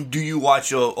wrestling do you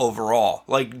watch overall?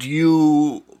 Like, do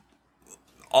you,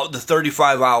 the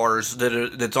 35 hours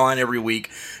that's on every week,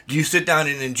 do you sit down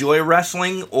and enjoy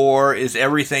wrestling, or is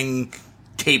everything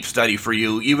tape study for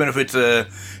you, even if it's a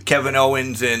Kevin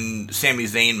Owens and Sami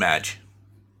Zayn match?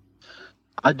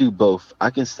 I do both.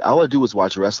 All I do is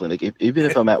watch wrestling. Like even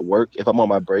if I'm at work, if I'm on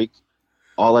my break,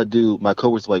 all I do, my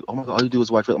coworkers are like, oh my God, all you do is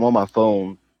watch wrestling. I'm on my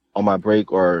phone on my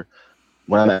break, or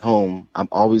when I'm at home, I'm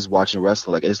always watching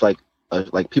wrestling. Like it's like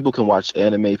people can watch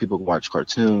anime, people can watch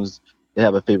cartoons. They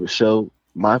have a favorite show.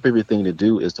 My favorite thing to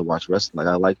do is to watch wrestling.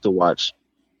 Like I like to watch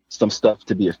some stuff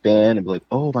to be a fan and be like,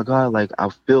 oh my God, like I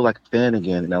feel like a fan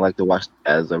again. And I like to watch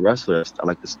as a wrestler. I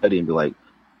like to study and be like,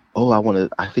 oh,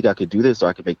 I think I could do this, or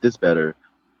I could make this better.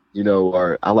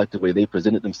 Or I like the way they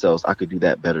presented themselves. I could do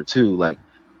that better too. Like,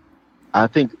 I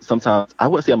think sometimes, I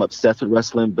wouldn't say I'm obsessed with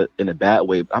wrestling, but in a bad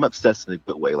way. I'm obsessed in a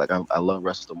good way. Like, I love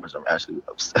wrestling so much. I'm actually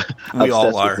obsessed. We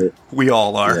all are. We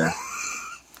all are.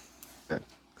 Yeah.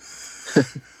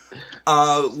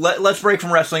 Let's break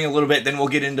from wrestling a little bit, then we'll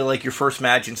get into like your first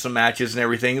match and some matches and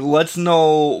everything. Let's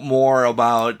know more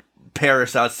about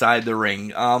Paris outside the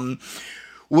ring.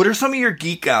 What are some of your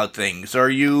geek out things? Are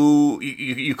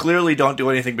you clearly don't do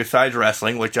anything besides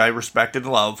wrestling, which I respect and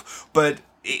love, but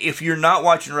if you're not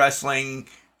watching wrestling,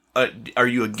 are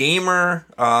you a gamer?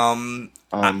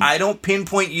 I don't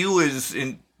pinpoint you as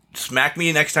in, smack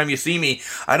me next time you see me.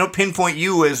 I don't pinpoint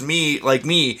you as a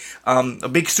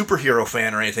big superhero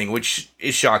fan or anything, which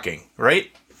is shocking, right?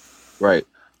 Right.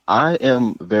 I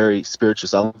am very spiritual.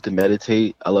 So I love to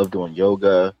meditate. I love doing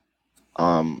yoga.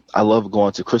 I love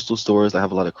going to crystal stores. I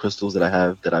have a lot of crystals that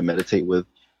I meditate with.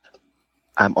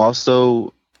 I'm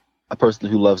also a person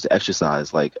who loves to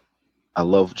exercise. Like I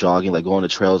love jogging, like going to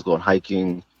trails, going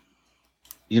hiking.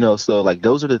 So like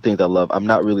those are the things I love. I'm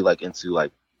not really like into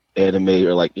like anime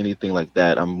or like anything like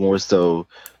that. I'm more so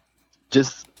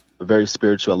just very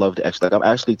spiritual. I love to exercise. Like I'm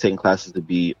actually taking classes to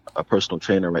be a personal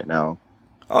trainer right now.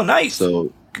 Oh, nice. So I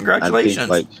think Congratulations.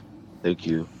 like, thank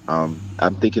you. I'm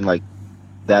thinking like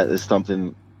that is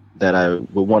something that I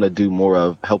would want to do more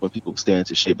of, helping people stay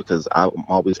into shape because I'm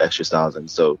always exercising.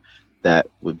 So that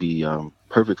would be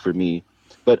perfect for me.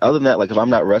 But other than that, like if I'm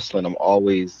not wrestling, I'm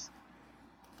always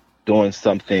doing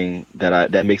something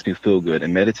that makes me feel good.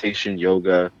 And meditation,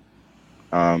 yoga,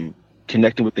 um,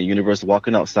 connecting with the universe,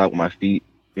 walking outside with my feet,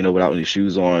 without any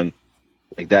shoes on,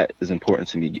 like that is important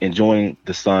to me. Enjoying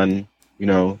the sun,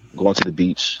 going to the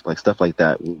beach, like stuff like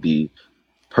that would be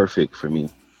perfect for me.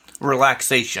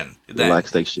 Relaxation.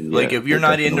 Relaxation, yeah. Like if you're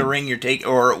not in the Definitely. ring,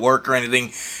 or at work or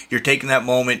anything, you're taking that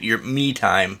moment, your me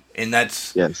time, and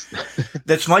that's Yes.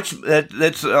 that's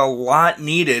a lot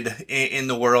needed in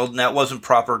the world. And that wasn't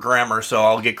proper grammar, so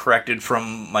I'll get corrected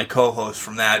from my co-host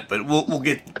from that. But we'll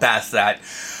get past that.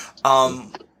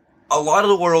 A lot of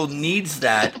the world needs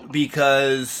that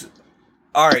because.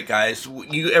 All right, guys.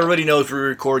 Everybody knows we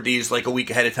record these like a week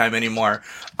ahead of time anymore.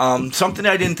 Something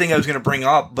I didn't think I was going to bring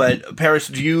up, but Paris,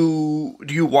 do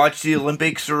you watch the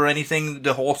Olympics or anything?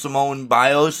 The whole Simone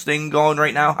Biles thing going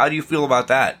right now. How do you feel about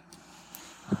that?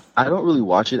 I don't really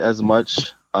watch it as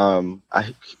much.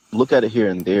 I look at it here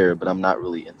and there, but I'm not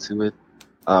really into it.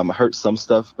 I heard some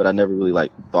stuff, but I never really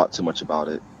like thought too much about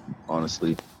it,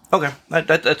 honestly. Okay,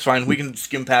 that's fine. We can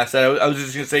skim past that. I was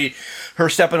just going to say her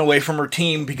stepping away from her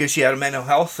team because she had a mental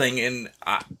health thing, and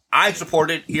I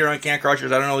support it here on Can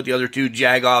Crushers. I don't know what the other two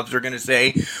Jagoffs are going to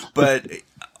say, but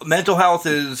mental health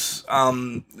is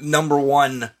number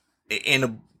one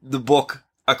in the book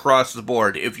across the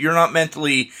board. If you're not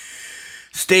mentally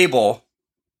stable,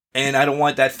 and I don't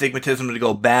want that stigmatism to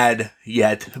go bad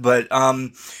yet, but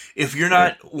if you're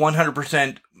not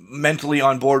 100% mentally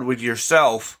on board with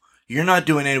yourself, you're not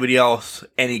doing anybody else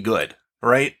any good,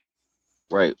 right?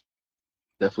 Right.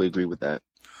 Definitely agree with that.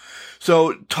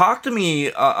 So talk to me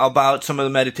about some of the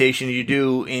meditation you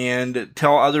do and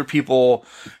tell other people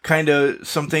kind of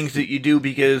some things that you do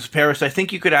because, Paris, I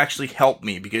think you could actually help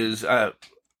me because I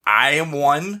am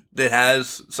one that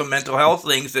has some mental health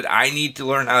things that I need to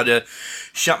learn how to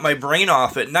shut my brain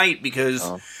off at night because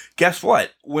guess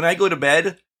what? When I go to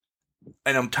bed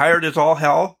and I'm tired as all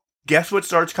hell, guess what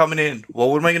starts coming in?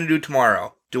 Well, what am I going to do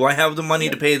tomorrow? Do I have the money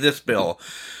to pay this bill?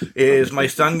 Is my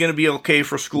son going to be okay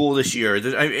for school this year?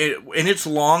 And it's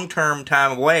long-term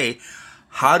time away.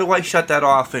 How do I shut that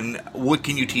off, and what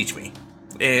can you teach me?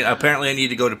 And apparently I need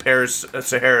to go to Paris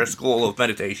Sahara School of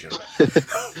Meditation.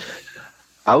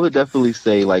 I would definitely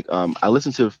say like I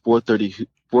listen to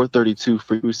 432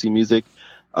 frequency music.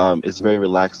 It's very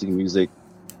relaxing music,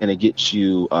 and it gets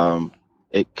you.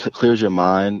 Clears your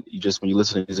mind. When you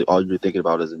listen to music, all you're thinking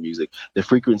about is the music. The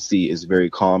frequency is very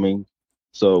calming.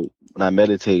 So when I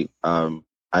meditate,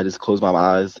 I just close my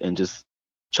eyes and just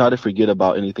try to forget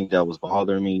about anything that was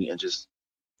bothering me and just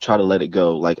try to let it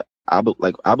go. I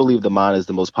believe the mind is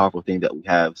the most powerful thing that we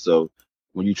have. So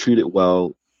when you treat it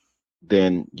well,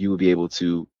 then you will be able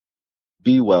to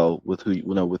be well with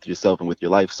with yourself and with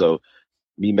your life. So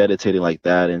me meditating like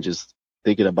that and just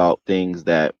thinking about things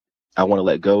that I want to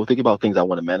let go, think about things I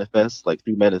want to manifest. Like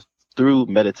through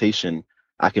meditation,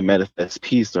 I can manifest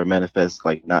peace or manifest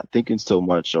like not thinking so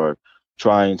much or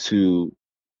trying to,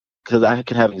 because I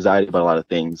can have anxiety about a lot of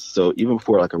things. So even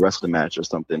before like a wrestling match or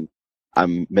something,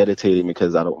 I'm meditating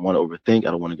because I don't want to overthink.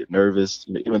 I don't want to get nervous,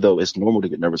 even though it's normal to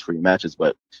get nervous for your matches,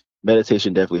 but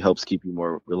meditation definitely helps keep you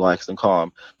more relaxed and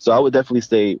calm. So I would definitely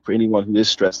say for anyone who is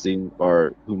stressing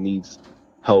or who needs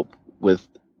help with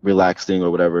relaxing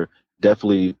or whatever,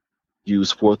 definitely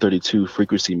use 432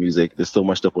 frequency music. There's so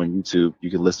much stuff on YouTube you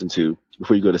can listen to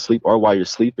before you go to sleep or while you're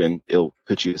sleeping, it'll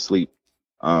put you to sleep.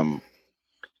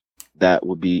 That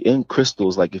would be in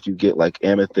crystals. Like if you get like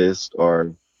amethyst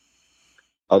or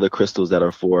other crystals that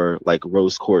are for like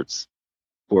rose quartz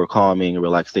for calming and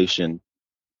relaxation,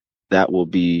 that will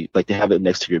be like to have it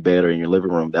next to your bed or in your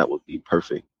living room. That would be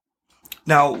perfect.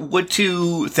 Now,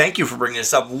 thank you for bringing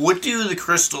this up. What do the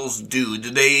crystals do? Do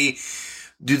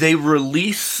they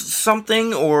release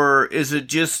something, or is it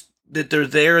just that they're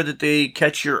there, that they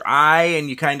catch your eye and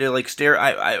you kind of like stare?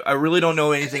 I really don't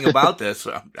know anything about this.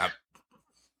 I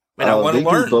want to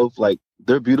learn. Do both. Like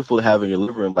they're beautiful to have in your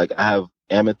living room. Like I have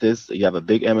amethyst. You have a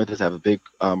big amethyst. I have a big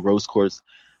rose quartz.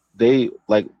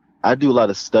 I do a lot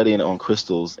of studying on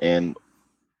crystals, and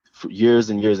for years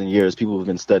and years and years, people have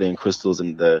been studying crystals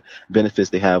and the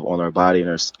benefits they have on our body and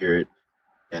our spirit.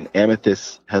 And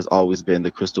amethyst has always been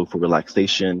the crystal for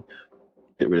relaxation,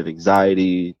 get rid of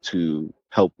anxiety, to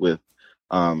help with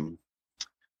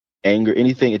anger,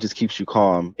 anything. It just keeps you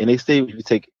calm. And they say if you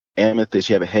take amethyst,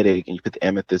 you have a headache, and you put the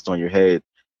amethyst on your head,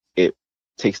 it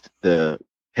takes the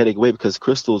headache away, because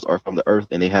crystals are from the earth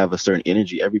and they have a certain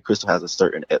energy. Every crystal has a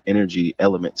certain energy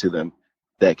element to them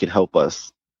that can help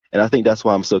us. And I think that's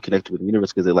why I'm so connected with the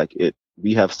universe, because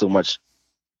we have so much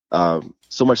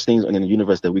things in the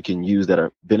universe that we can use that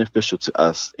are beneficial to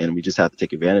us, and we just have to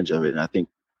take advantage of it. And I think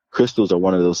crystals are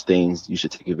one of those things you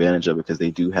should take advantage of, because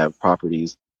they do have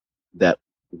properties that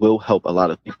will help a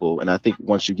lot of people. And I think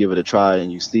once you give it a try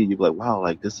and you see, you'll be like, wow,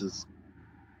 like this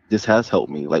has helped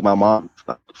me. Like my mom,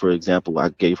 for example, I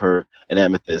gave her an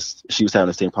amethyst. She was having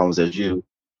the same problems as you.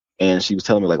 And she was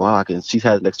telling me like, wow, she's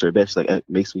had it next to her bed. She's like, it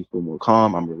makes me feel more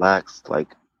calm. I'm relaxed.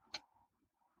 Like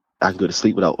I can go to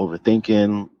sleep without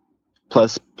overthinking.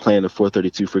 Plus playing the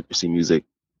 432 frequency music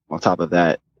on top of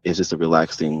that is just a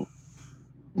relaxing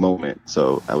moment.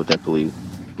 So I would definitely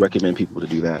recommend people to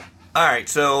do that. All right,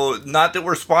 so not that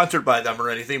we're sponsored by them or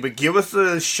anything, but give us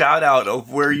a shout out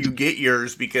of where you get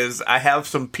yours, because I have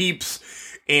some peeps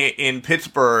in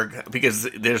Pittsburgh, because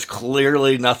there's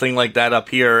clearly nothing like that up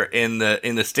here in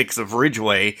the sticks of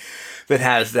Ridgeway that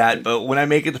has that. But when I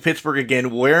make it to Pittsburgh again,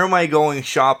 where am I going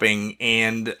shopping?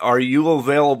 And are you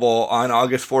available on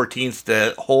August 14th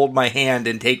to hold my hand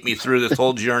and take me through this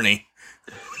whole journey?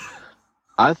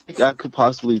 I think I could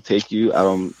possibly take you. I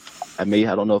don't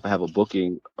know if I have a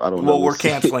booking. I don't know. Well, we're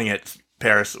canceling it,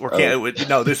 Paris.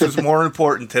 No, this is more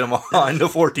important to them on the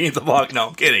 14th of August. No,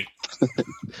 I'm kidding.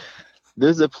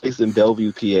 There's a place in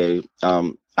Bellevue, PA.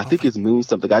 I think it's Moon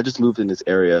something. I just moved in this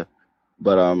area,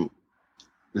 but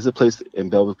there's a place in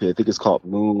Bellevue, PA. I think it's called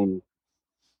Moon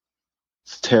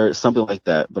Terrace, something like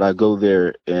that. But I go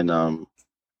there, and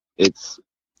it's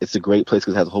a great place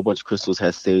because it has a whole bunch of crystals.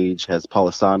 Has sage, has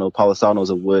palisano. Palisano is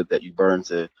a wood that you burn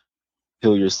to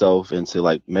heal yourself and to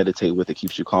like meditate with. It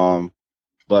keeps you calm.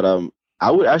 But I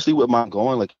wouldn't mind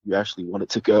going, like, if you actually wanted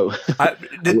to go.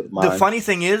 The funny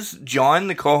thing is, John,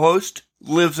 the co-host,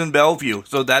 lives in Bellevue,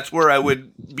 so that's where I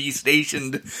would be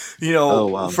stationed, Oh,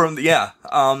 wow.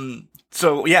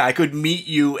 So yeah, I could meet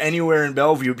you anywhere in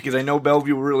Bellevue because I know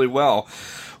Bellevue really well.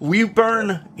 We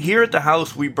burn here at the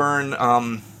house, what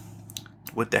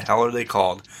the hell are they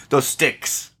called? Those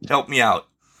sticks. Help me out.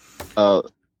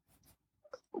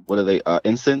 What are they?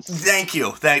 Incense? Thank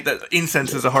you.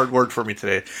 Incense is a hard word for me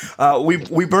today.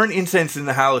 We burn incense in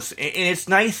the house, and it's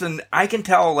nice. And I can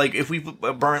tell, like, if we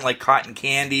burn like cotton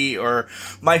candy, or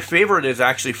my favorite is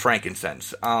actually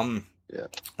frankincense.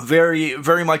 Very,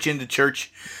 very much into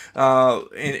church.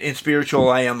 In spiritual,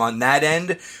 I am on that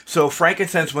end. So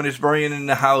frankincense, when it's burning in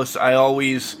the house, I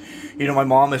always, my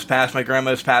mom has passed, my grandma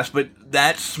has passed, but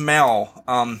that smell,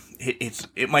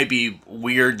 it might be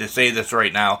weird to say this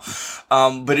right now,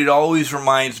 but it always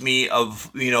reminds me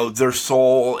of, their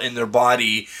soul and their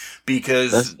body,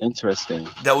 because that's interesting.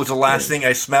 That was the last thing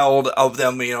I smelled of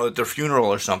them, at their funeral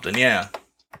or something. Yeah.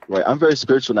 Right. I'm very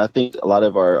spiritual, and I think a lot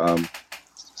of our,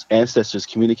 ancestors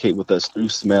communicate with us through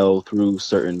smell, through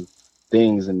certain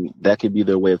things, and that could be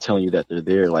their way of telling you that they're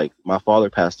there. Like my father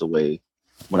passed away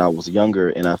when I was younger,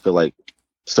 and I feel like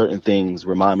certain things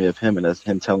remind me of him, and that's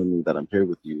him telling me that I'm here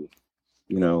with you.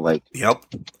 Yep.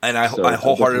 And I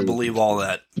wholeheartedly believe all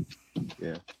that.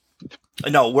 Yeah.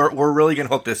 No, we're really gonna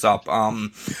hook this up.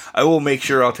 I will make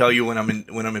sure I'll tell you when I'm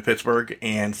in Pittsburgh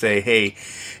and say, hey,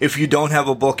 if you don't have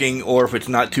a booking or if it's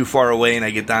not too far away and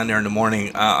I get down there in the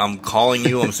morning, I'm calling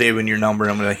you. I'm saving your number.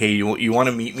 And I'm gonna, hey, you want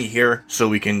to meet me here so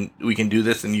we can do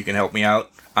this and you can help me out.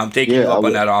 I'm taking you up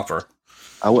on that offer.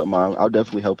 I wouldn't mind. I'll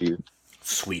definitely help you.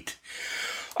 Sweet.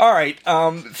 All right,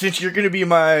 since you're going to be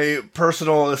my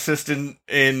personal assistant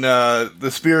in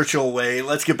the spiritual way,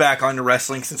 let's get back on to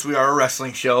wrestling since we are a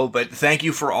wrestling show. But thank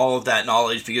you for all of that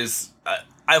knowledge, because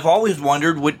I've always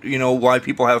wondered why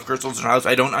people have crystals in their house.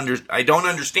 I don't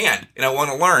understand, and I want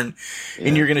to learn,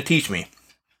 and you're going to teach me.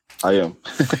 I am.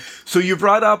 So you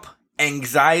brought up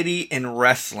anxiety in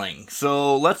wrestling.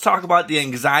 So let's talk about the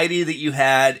anxiety that you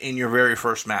had in your very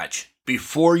first match.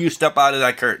 Before you step out of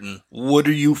that curtain, what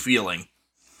are you feeling?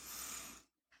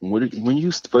 When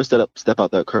you first step out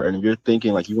that curtain, you're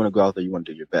thinking like you want to go out there, you want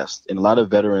to do your best. And a lot of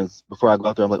veterans, before I go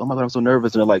out there, I'm like, oh my God, I'm so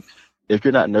nervous. And they're like, if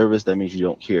you're not nervous, that means you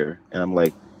don't care. And I'm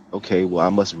like, okay, well, I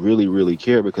must really, really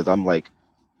care, because I'm like,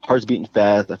 heart's beating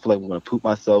fast. I feel like I'm going to poop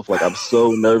myself. Like, I'm so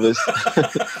nervous.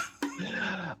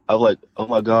 I'm like, oh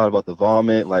my God, about to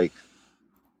vomit. Like,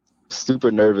 super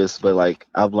nervous. But like,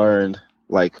 I've learned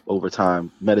like over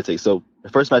time, meditate. So the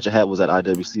first match I had was at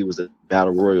IWC, was a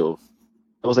battle royal.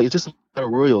 I was like, it's just a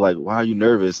battle royal. Like, why are you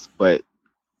nervous? But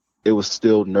it was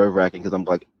still nerve wracking because I'm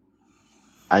like,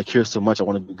 I care so much. I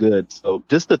want to be good. So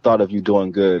just the thought of you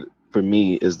doing good for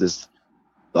me is this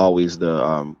always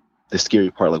the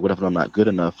scary part. Like, what if I'm not good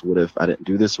enough? What if I didn't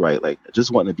do this right? Like, I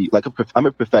just want to be like I'm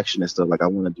a perfectionist. So like, I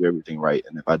want to do everything right,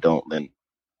 and if I don't, then I'm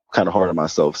kind of hard on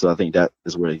myself. So I think that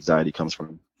is where anxiety comes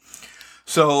from.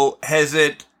 So has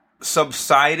it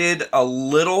subsided a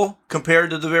little compared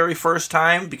to the very first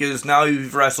time? Because now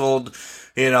you've wrestled,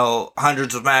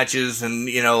 hundreds of matches and,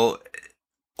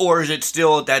 or is it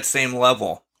still at that same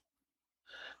level?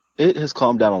 It has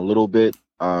calmed down a little bit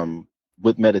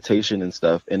with meditation and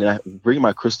stuff. And then I bring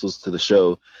my crystals to the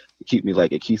show to keep me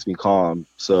it keeps me calm.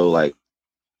 So like,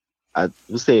 I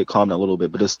would say it calmed down a little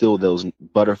bit, but there's still those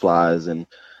butterflies and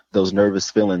those nervous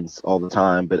feelings all the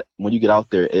time. But when you get out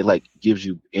there, it like gives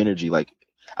you energy. Like,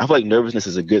 I feel like nervousness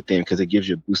is a good thing because it gives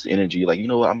you a boost of energy. Like, you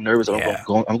know what, I'm nervous. Yeah.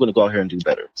 I'm going to go out here and do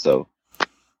better. So,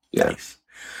 yeah. Nice.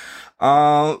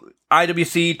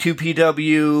 IWC,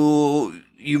 2PW,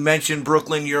 you mentioned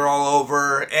Brooklyn, you're all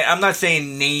over. And I'm not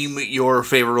saying name your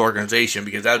favorite organization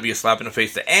because that would be a slap in the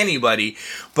face to anybody,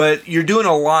 but you're doing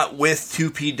a lot with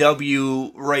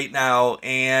 2PW right now,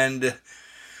 and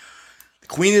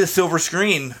Queen of the Silver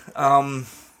Screen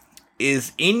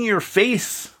is in your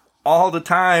face all the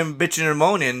time, bitching and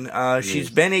moaning. She's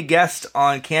been a guest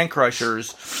on Can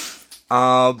Crushers,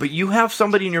 but you have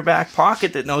somebody in your back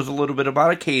pocket that knows a little bit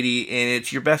about it, Katie, and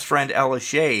it's your best friend, Ella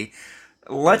Shea.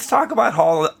 Let's talk about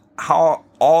how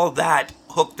all that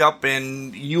hooked up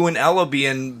and you and Ella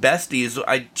being besties.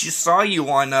 I just saw you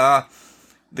on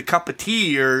the cup of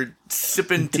tea or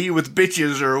sipping tea with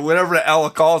bitches or whatever Ella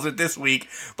calls it this week.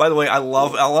 By the way, I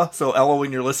love Ella. So Ella,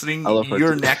 when you're listening,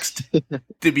 you're next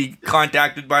to be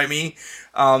contacted by me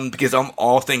because I'm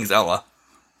all things Ella.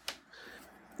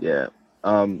 Yeah.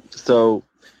 So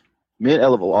me and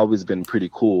Ella have always been pretty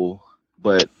cool,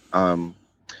 but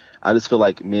I just feel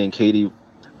like me and Katie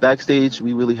backstage,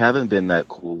 we really haven't been that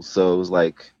cool. So it was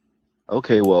like,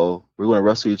 okay, well, we're going to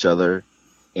wrestle each other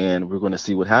and we're going to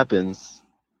see what happens.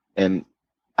 And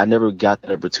I never got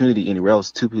that opportunity anywhere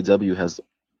else. 2PW has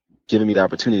given me the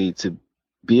opportunity to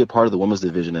be a part of the women's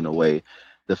division in a way.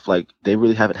 They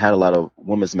really haven't had a lot of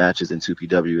women's matches in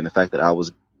 2PW, and the fact that I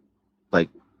was like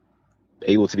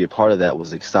able to be a part of that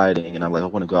was exciting. And I'm like, I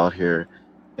want to go out here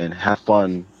and have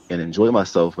fun and enjoy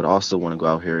myself, but I also want to go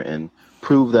out here and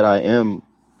prove that I am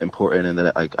important and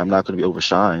that I'm not going to be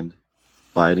overshined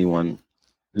by anyone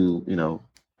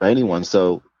by anyone.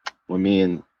 So when me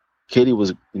and Katie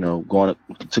was, going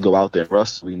to go out there for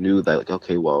us, we knew that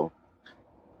okay, well,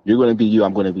 you're going to be you,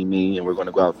 I'm going to be me, and we're going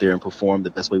to go out there and perform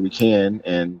the best way we can,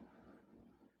 and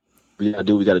we got to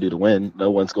do what we got to do to win.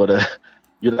 No one's going to,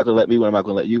 you're not going to let me win, I'm not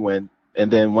going to let you win.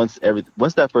 And then once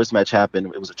that first match happened,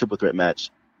 it was a triple threat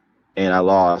match, and I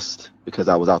lost because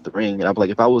I was out the ring. And I'm like,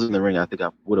 if I was in the ring, I think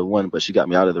I would have won, but she got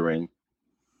me out of the ring.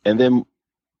 And then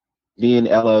me and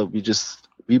Ella, we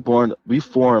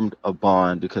formed a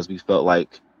bond because we felt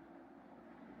like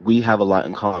we have a lot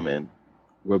in common.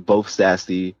 We're both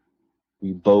sassy.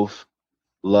 We both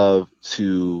love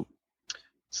to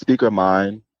speak our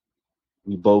mind.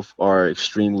 We both are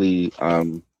extremely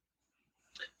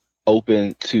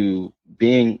open to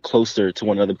being closer to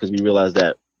one another because we realized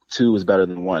that two is better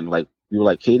than one. Like, we were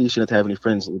like, Katie shouldn't have any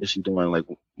friends. What is she doing? Like,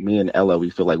 me and Ella,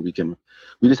 we feel like we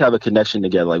just have a connection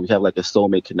together. Like, we have like a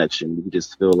soulmate connection. We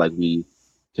just feel like we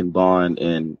can bond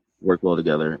and work well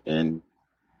together. And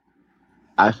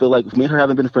I feel like me and her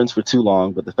haven't been friends for too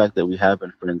long, but the fact that we have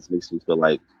been friends makes me feel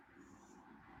like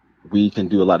we can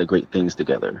do a lot of great things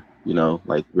together.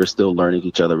 Like, we're still learning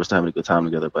each other. We're still having a good time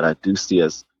together, but I do see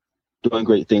us doing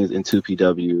great things in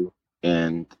 2PW.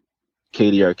 And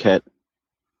Katie Arquette,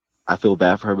 I feel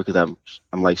bad for her because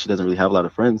I'm like, she doesn't really have a lot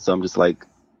of friends. So I'm just like,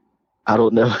 I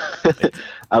don't know.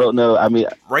 I don't know. I mean,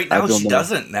 right now she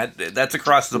doesn't. That's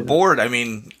across the board. I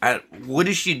mean, what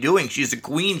is she doing? She's a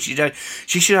queen. She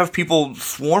should have people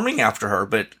swarming after her,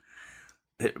 but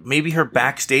maybe her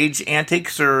backstage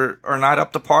antics are not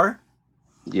up to par.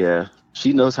 Yeah,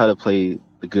 she knows how to play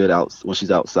the good out when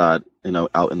she's outside,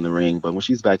 out in the ring. But when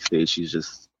she's backstage,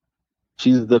 she's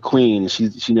the queen.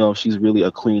 She's really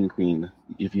a queen,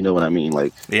 if you know what I mean.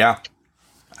 Like, yeah,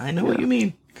 I know what you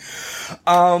mean.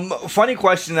 Funny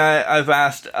question I've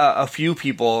asked a few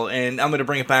people, and I'm going to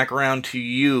bring it back around to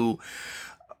you.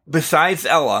 Besides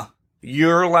Ella,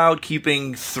 you're allowed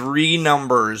keeping 3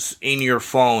 numbers in your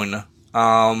phone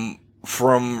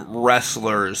from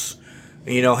wrestlers.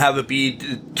 Have it be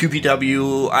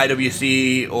 2PW,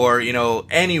 IWC, or,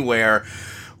 anywhere.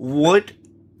 What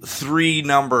 3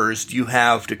 numbers do you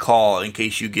have to call in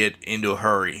case you get into a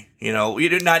hurry? You know, you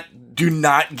do not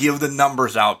give the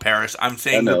numbers out, Paris. I'm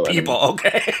saying the people,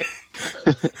 okay?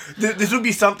 This would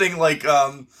be something like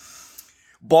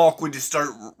Balk would just start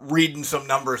reading some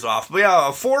numbers off. But yeah,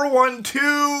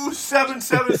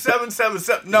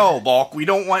 412-777-777. No, Balk, we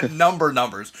don't want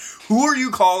numbers. Who are you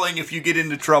calling if you get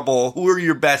into trouble? Who are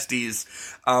your besties?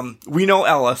 We know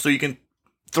Ella, so you can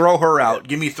throw her out.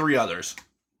 Give me 3 others.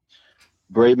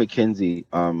 Bray McKenzie,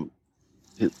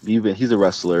 he's a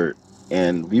wrestler,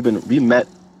 and we met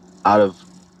out of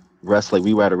wrestling.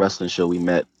 We were at a wrestling show. We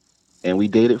met, and we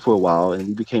dated for a while, and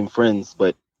we became friends.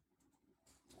 But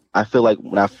I feel like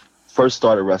when I first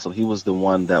started wrestling, he was the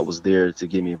one that was there to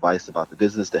give me advice about the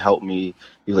business, to help me.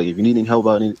 He was like, if you need any help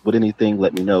with anything,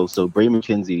 let me know. So Bray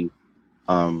McKenzie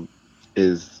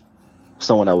is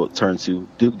someone I would turn to.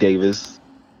 Duke Davis,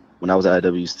 when I was at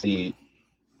IWC,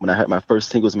 when I had my first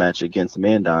singles match against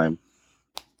Mandime,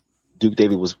 Duke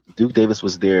Davis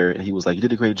was there, and he was like, you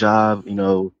did a great job. You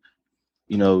know,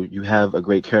 you have a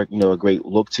great character, a great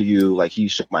look to you. Like, he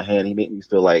shook my hand. He made me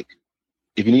feel like,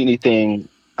 if you need anything,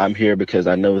 I'm here, because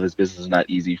I know this business is not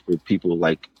easy for people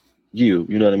like you.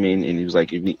 You know what I mean? And he was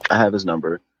like, I have his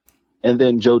number. And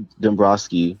then Joe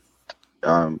Dombrowski,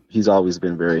 he's always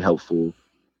been very helpful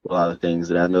with a lot of things.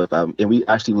 And I know and we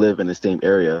actually live in the same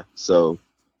area. So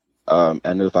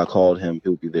I know if I called him, he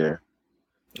would be there.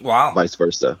 Wow. Vice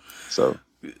versa. So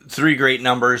 3 great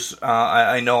numbers.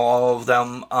 I know all of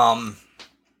them.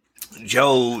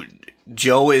 Joe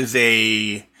is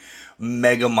a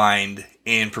mega mind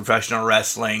in professional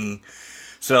wrestling,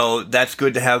 so that's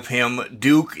good to have him.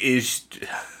 Duke is,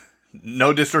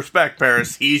 no disrespect,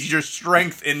 Paris, he's your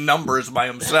strength in numbers by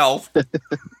himself.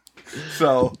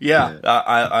 So yeah,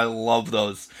 I love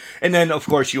those. And then of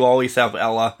course you always have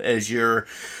Ella as your,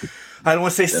 I don't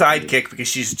want to say sidekick, because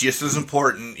she's just as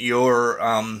important, your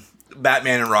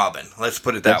Batman and Robin, let's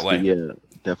put it that way. Yeah,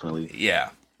 definitely. Yeah.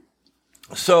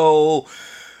 So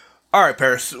all right,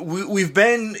 Paris, we've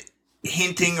been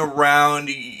hinting around,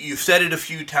 you've said it a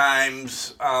few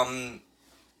times.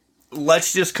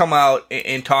 Let's just come out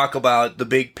and talk about the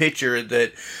big picture.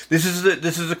 That this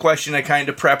is a question I kind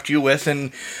of prepped you with,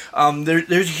 and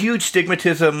there's huge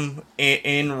stigmatism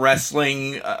in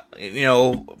wrestling,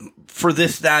 for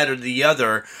this, that, or the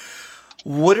other.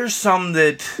 What are some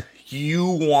that you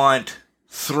want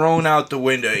thrown out the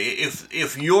window?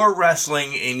 If you're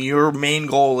wrestling and your main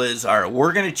goal is, all right,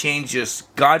 we're going to change this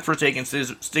godforsaken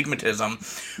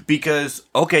stigmatism, because,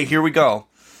 okay, here we go.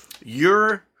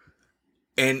 You're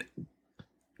an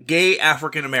gay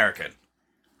African American.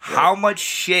 How much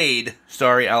shade,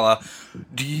 sorry, Ella,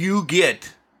 do you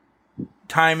get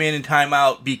time in and time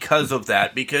out because of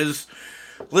that? Because,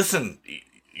 listen,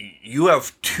 you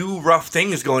have 2 rough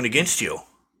things going against you.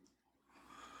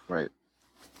 Right.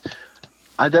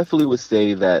 I definitely would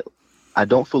say that I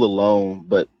don't feel alone,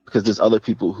 but because there's other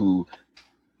people who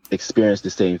experience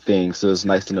the same thing. So it's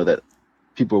nice to know that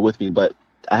people are with me, but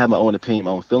I have my own opinion,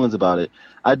 my own feelings about it.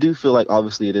 I do feel like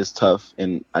obviously it is tough,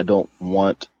 and I don't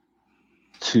want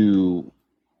to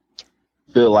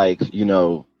feel like,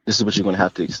 this is what you're going to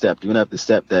have to accept. You're going to have to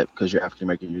accept that because you're African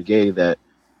American, you're gay, that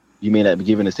you may not be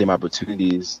given the same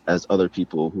opportunities as other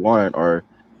people who aren't, or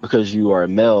because you are a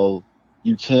male,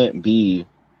 you can't be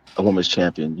a women's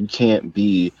champion. You can't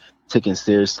be taken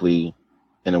seriously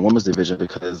in a women's division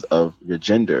because of your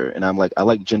gender. And I'm like, I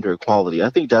like gender equality.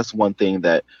 I think that's one thing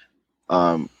that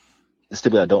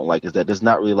still I don't like, is that there's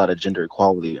not really a lot of gender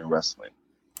equality in wrestling.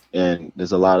 And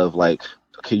there's a lot of like,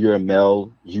 okay, you're a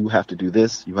male, you have to do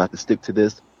this, you have to stick to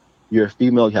this. You're a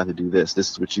female, you have to do this.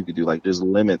 This is what you can do. Like, there's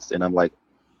limits. And I'm like,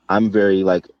 I'm very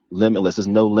like limitless. There's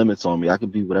no limits on me. I can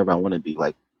be whatever I want to be.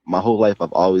 Like, my whole life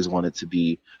I've always wanted to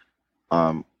be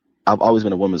I've always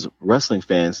been a women's wrestling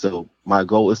fan, so my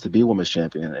goal is to be a women's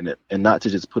champion, and not to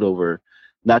just put over,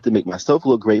 not to make myself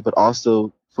look great, but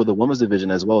also for the women's division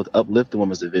as well, to uplift the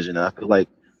women's division. And I feel like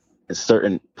in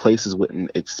certain places wouldn't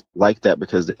like that,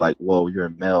 because they're like, well, you're a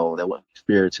male, that wouldn't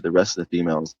be fair to the rest of the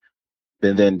females.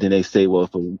 And then they say, well,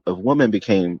 if a woman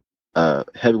became a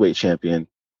heavyweight champion,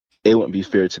 it wouldn't be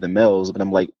fair to the males. But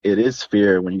I'm like, it is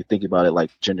fair when you think about it,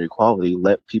 like gender equality.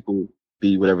 Let people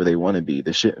be whatever they want to be.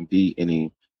 There shouldn't be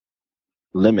any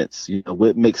limits.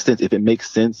 What makes sense. If it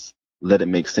makes sense, let it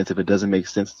make sense. If it doesn't make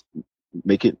sense,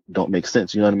 don't make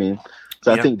sense. You know what I mean?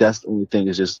 So I think that's the only thing,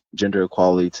 is just gender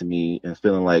equality to me, and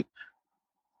feeling like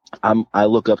I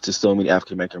look up to so many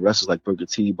African American wrestlers like Booker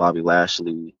T, Bobby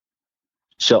Lashley,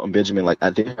 Shelton Benjamin. Like,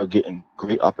 they are getting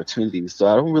great opportunities. So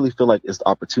I don't really feel like it's the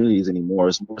opportunities anymore.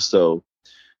 It's more so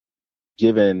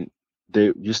given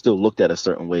you're still looked at a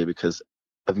certain way because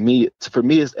of me. For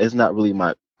me, it's not really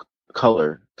my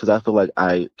color, because I feel like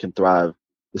I can thrive.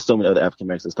 There's so many other African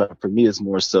Americans that thrive. For me, it's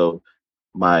more so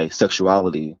my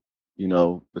sexuality,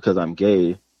 because I'm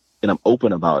gay and I'm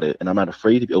open about it and I'm not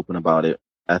afraid to be open about it.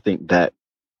 I think that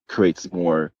creates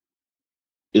more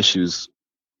issues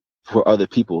for other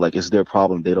people. Like, it's their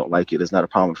problem. They don't like it. It's not a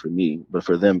problem for me, but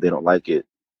for them, they don't like it.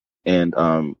 And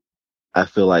I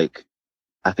feel like,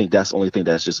 I think that's the only thing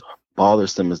that's just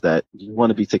bothersome, is that you want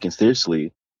to be taken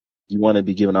seriously. You want to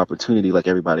be given opportunity like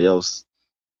everybody else,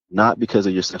 not because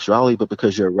of your sexuality, but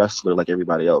because you're a wrestler like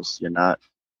everybody else. You're not.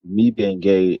 Me being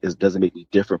gay doesn't make me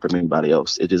different from anybody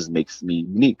else. It just makes me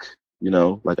unique.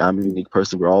 Like, I'm a unique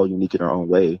person. We're all unique in our own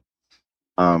way.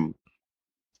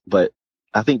 But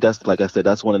I think that's, like I said,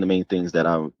 that's one of the main things that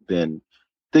I've been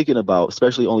thinking about,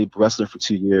 especially only wrestling for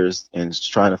 2 years and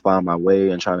just trying to find my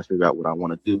way and trying to figure out what I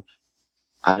want to do.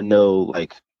 I know,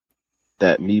 like,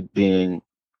 that me being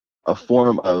a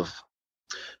form of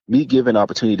me given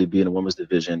opportunity to be in a women's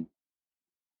division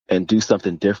and do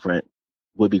something different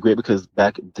would be great, because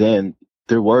back then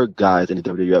there were guys in the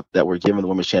WWF that were given the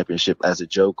women's championship as a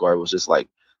joke, or it was just like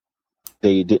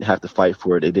they didn't have to fight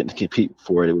for it, they didn't compete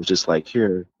for it. It was just like,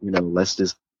 here, let's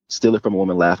just steal it from a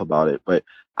woman, laugh about it. But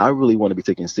I really want to be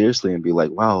taken seriously and be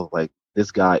like, wow, like,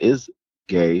 this guy is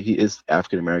gay, he is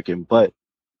African American, but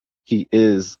he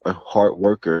is a hard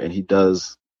worker and he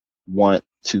does want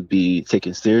to be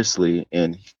taken seriously,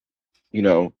 and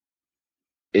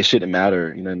it shouldn't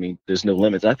matter. You know what I mean? There's no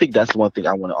limits. And I think that's one thing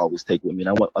I want to always take with me. And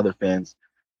I want other fans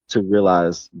to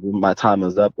realize when my time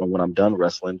is up or when I'm done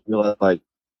wrestling, realize, like,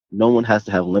 no one has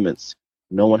to have limits.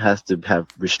 No one has to have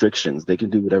restrictions. They can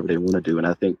do whatever they want to do. And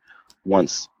I think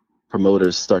once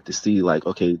promoters start to see, like,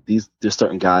 okay, there's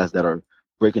certain guys that are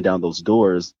breaking down those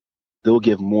doors, they'll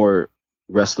give more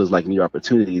wrestlers like me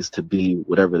opportunities to be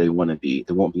whatever they want to be.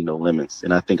 There won't be no limits.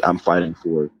 And I think I'm fighting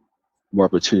for more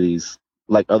opportunities,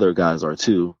 like other guys are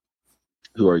too,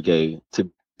 who are gay, to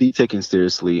be taken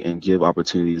seriously and give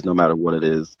opportunities no matter what it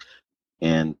is,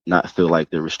 and not feel like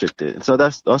they're restricted. And so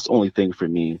that's the only thing for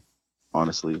me,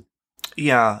 honestly.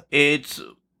 Yeah, it's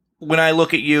when I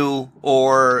look at you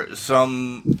or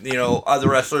some, other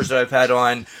wrestlers that I've had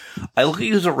on, I look at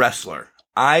you as a wrestler.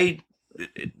 I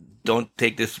don't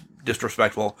take this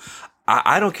disrespectful.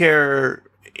 I don't care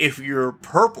if you're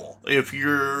purple, if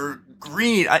you're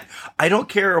green. I don't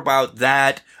care about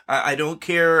that. I don't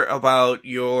care about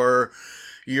your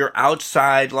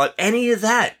outside, like, any of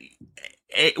that.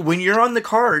 When you're on the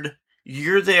card,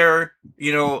 you're there,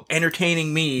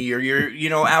 entertaining me, or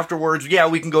you're, afterwards, yeah,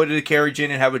 we can go to the Carriage Inn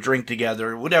and have a drink together,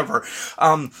 or whatever.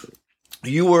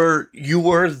 You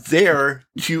were there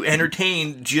to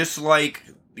entertain, just like,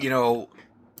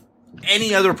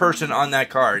 any other person on that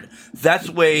card. That's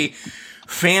the way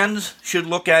fans should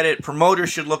look at it, promoters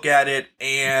should look at it,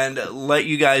 and let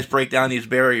you guys break down these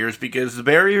barriers, because the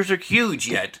barriers are huge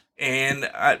yet. And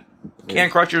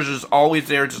Can Crushers is always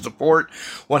there to support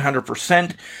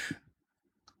 100%.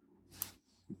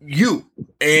 You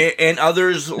and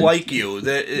others like you.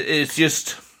 It's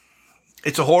just,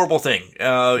 it's a horrible thing.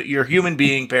 You're a human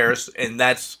being, Paris, and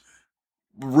that's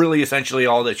really essentially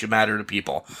all that should matter to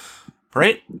people,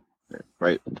 right?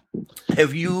 Right.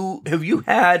 Have you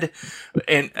had,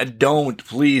 and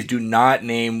please do not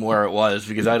name where it was,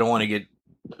 because I don't want to get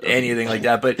anything like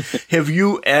that, but have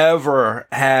you ever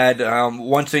had,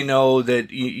 once they know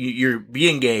that you're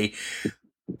being gay,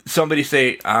 somebody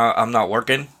say, I'm not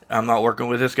working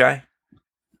with this guy?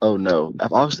 Oh no,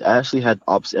 I actually had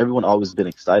everyone always been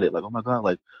excited, like, oh my god,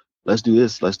 like, let's do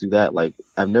this, let's do that. Like,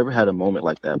 I've never had a moment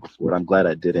like that before, and I'm glad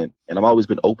I didn't. And I've always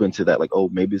been open to that, like, oh,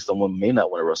 maybe someone may not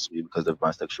want to wrestle me because of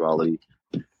my sexuality,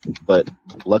 but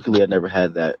luckily I never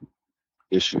had that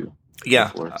issue.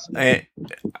 Yeah,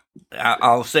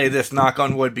 I'll say this, knock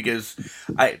on wood, because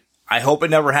I hope it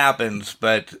never happens,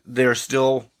 but there's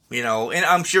still, and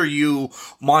I'm sure you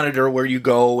monitor where you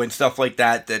go and stuff like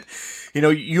that,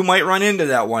 you might run into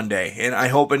that one day, and I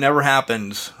hope it never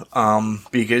happens,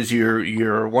 because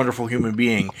you're a wonderful human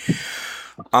being.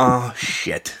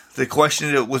 Shit. The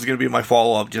question that was going to be my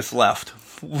follow-up just left.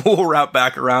 We'll wrap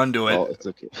back around to it. Oh, it's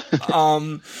okay.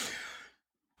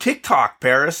 TikTok,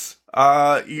 Paris.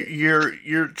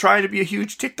 You're trying to be a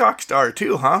huge TikTok star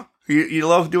too, huh? You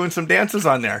love doing some dances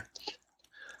on there.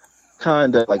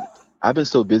 Kinda. Like, I've been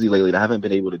so busy lately that I haven't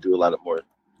been able to do a lot of more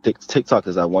TikTok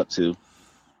as I want to.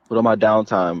 But on my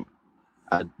downtime,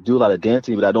 I do a lot of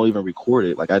dancing, but I don't even record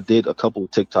it. Like, I did a couple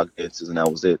of TikTok dances and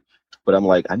that was it. But I'm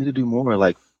like, I need to do more.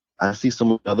 Like, I see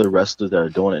some other wrestlers that are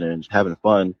doing it and having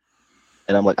fun,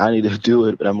 and I'm like, I need to do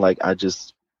it. But I'm like, I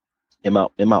just in my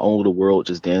own little world,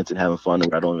 just dancing, having fun,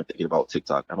 and I don't even think about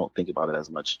TikTok. I don't think about it as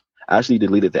much. I actually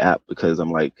deleted the app because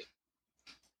I'm like,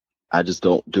 I just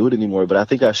don't do it anymore. But I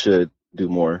think I should do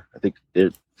more. I think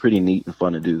they're pretty neat and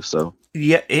fun to do. So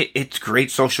Yeah, it's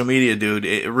great social media, dude.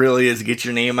 It really is. Get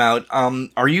your name out.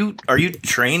 Are you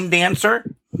trained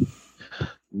dancer?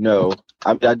 no,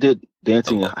 I did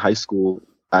dancing in high school.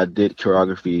 I did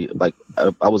choreography. Like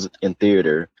I was in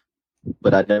theater,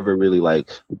 but I never really like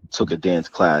took a dance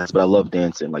class. But I love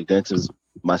dancing. Like dance is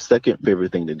my second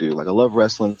favorite thing to do. Like I love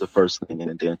wrestling the first thing and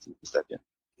then dancing the second.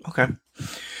 Okay.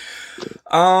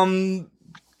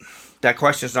 That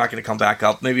question's not going to come back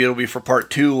up. Maybe it'll be for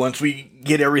part 2 once we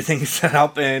get everything set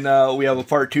up and we have a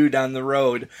part 2 down the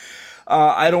road.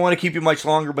 I don't want to keep you much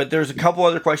longer, but there's a couple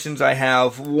other questions I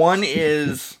have. One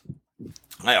is,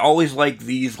 I always like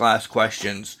these last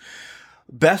questions.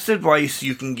 Best advice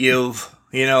you can give.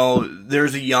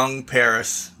 There's a young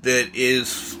Paris that is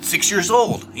 6 years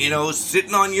old,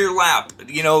 sitting on your lap.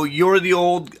 You're the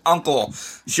old uncle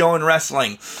showing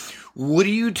wrestling. What do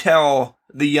you tell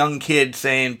the young kid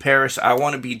saying, Paris, I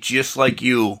want to be just like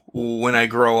you when I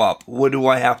grow up? What do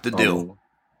I have to do?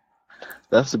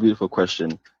 That's a beautiful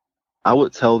question. I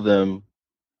would tell them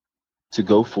to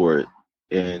go for it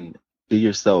and be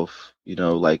yourself.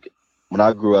 Like when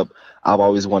I grew up, I've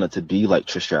always wanted to be like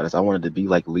Trish Stratus. I wanted to be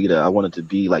like Lita. I wanted to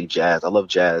be like Jazz. I love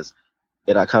jazz.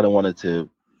 And I kind of wanted to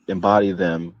embody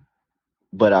them.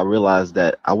 But I realized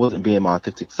that I wasn't being my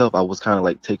authentic self. I was kind of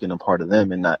like taking a part of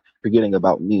them and not forgetting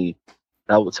about me.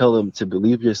 And I would tell them to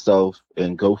believe yourself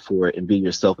and go for it and be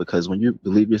yourself, because when you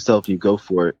believe yourself, you go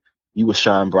for it, you will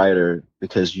shine brighter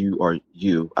because you are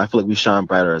you. I feel like we shine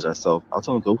brighter as ourselves. I'll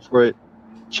tell them, go for it,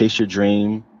 chase your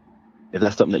dream. If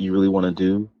that's something that you really want to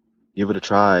do, give it a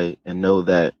try and know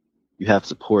that you have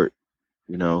support,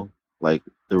 like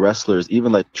the wrestlers,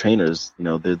 even like trainers,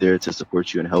 they're there to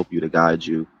support you and help you, to guide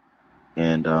you.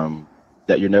 And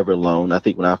that you're never alone. I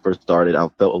think when I first started, I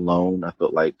felt alone. I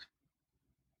felt like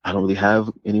I don't really have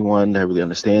anyone that really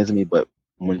understands me. But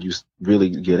when you really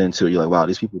get into it, you're like, wow,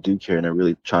 these people do care and they're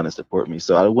really trying to support me.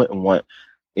 So I wouldn't want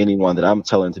anyone that I'm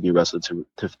telling to be a wrestler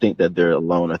to think that they're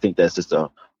alone. I think that's just a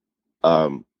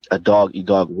dog eat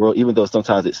dog world. Even though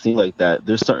sometimes it seems like that,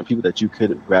 there's certain people that you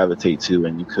could gravitate to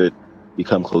and you could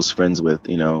become close friends with,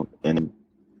 and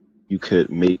you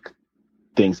could make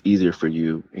things easier for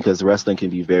you, because wrestling can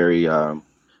be very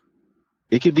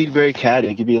it can be very catty.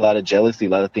 It can be a lot of jealousy, a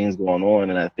lot of things going on.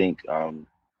 And I think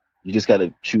you just got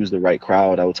to choose the right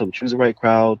crowd. I would tell you, choose the right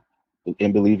crowd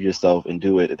and believe yourself and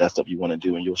do it if that's something you want to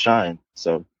do, and you'll shine.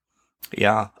 So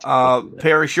yeah.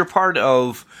 Paris, you're part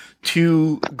of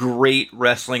 2 great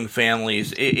wrestling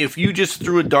families. If you just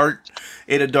threw a dart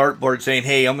at a dartboard saying,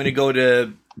 hey, I'm going to go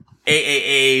to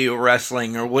AAA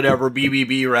wrestling or whatever,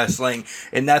 BBB wrestling,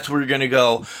 and that's where you're going to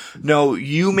go. No,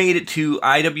 you made it to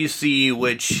IWC,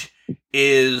 which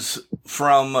is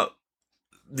from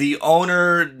the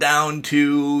owner down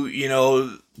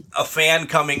to, a fan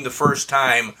coming the first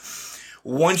time.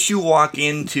 Once you walk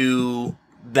into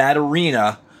that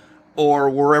arena or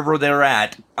wherever they're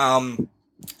at,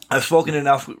 I've spoken to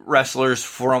enough wrestlers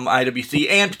from IWC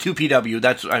and 2PW,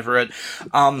 that's what I've read.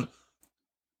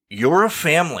 You're a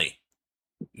family.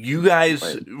 You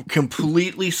guys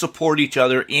completely support each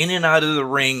other in and out of the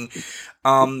ring.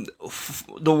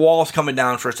 The wall's coming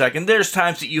down for a second. There's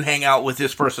times that you hang out with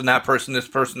this person, that person, this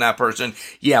person, that person.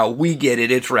 Yeah, we get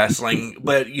it. It's wrestling.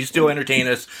 But you still entertain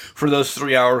us for those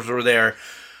 3 hours we're there.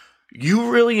 You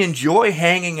really enjoy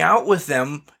hanging out with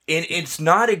them, and it's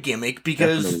not a gimmick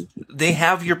because they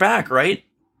have your back, right?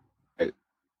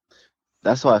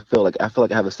 That's how I feel. Like I feel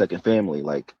like I have a second family.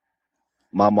 Like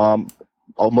my mom,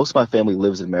 most of my family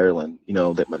lives in Maryland.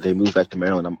 They moved back to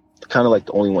Maryland. I'm kind of like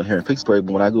the only one here in Pittsburgh.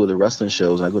 But when I go to the wrestling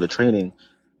shows and I go to training,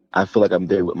 I feel like I'm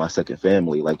there with my second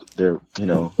family. Like they're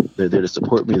there to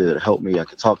support me, they're there to help me. I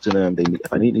can talk to them.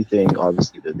 If I need anything,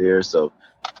 obviously they're there. So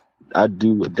I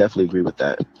do definitely agree with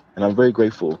that. And I'm very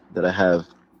grateful that I have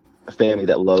a family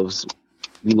that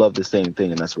we love the same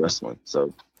thing, and that's wrestling.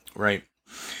 So right.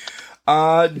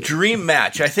 Dream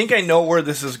match. I think I know where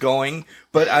this is going,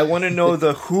 but I want to know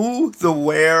the who, the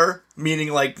where,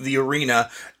 meaning like the arena,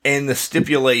 and the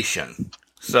stipulation.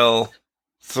 So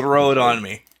throw it on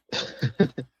me.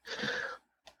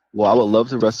 Well, I would love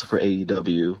to wrestle for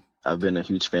AEW. I've been a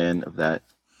huge fan of that.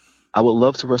 I would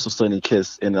love to wrestle Sonny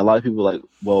Kiss, and a lot of people are like,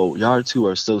 well, y'all two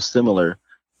are so similar,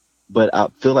 but I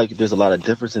feel like there's a lot of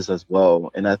differences as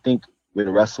well. And I think with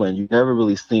wrestling, you've never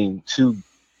really seen 2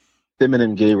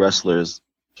 feminine gay wrestlers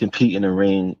compete in a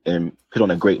ring and put on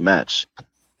a great match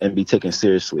and be taken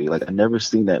seriously. Like I've never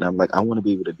seen that, and I'm like, I want to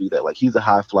be able to do that. Like he's a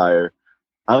high flyer,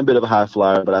 I'm a bit of a high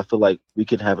flyer, but I feel like we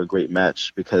can have a great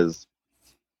match because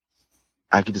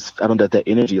I don't have that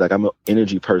energy. Like I'm an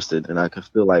energy person, and I could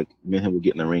feel like me and him would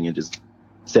get in the ring and just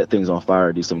set things on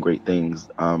fire, do some great things.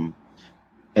 And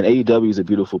AEW is a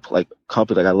beautiful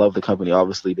company. Like, I love the company.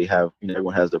 Obviously, they have,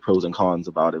 everyone has their pros and cons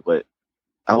about it, but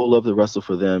I would love to wrestle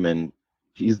for them. And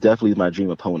he's definitely my dream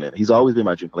opponent. He's always been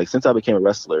my dream. Like, since I became a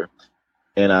wrestler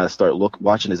and I started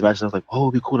watching his matches, I was like, oh,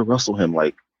 it'd be cool to wrestle him.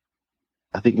 Like,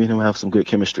 I think me and him have some good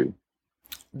chemistry.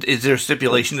 Is there a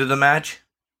stipulation to the match?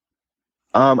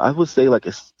 I would say like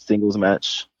a singles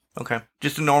match. Okay,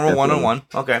 just a normal one-on-one.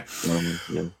 Okay,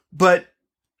 yeah. But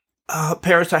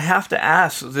Paris, I have to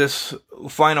ask this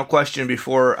final question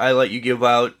before I let you give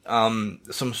out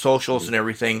some socials and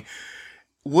everything.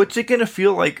 What's it going to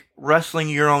feel like wrestling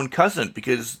your own cousin?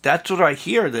 Because that's what I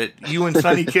hear, that you and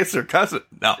Sonny Kiss are cousins.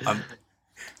 No,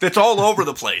 that's all over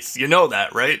the place. You know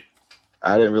that, right?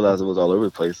 I didn't realize it was all over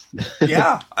the place.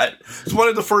 Yeah. It's one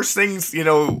of the first things,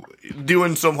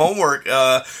 doing some homework.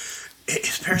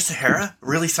 Is Paris Sahara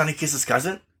really Sonny Kiss's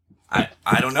cousin? I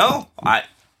don't know.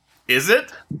 Is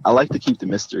it? I like to keep the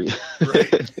mystery.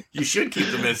 Right. You should keep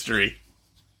the mystery.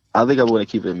 I think I want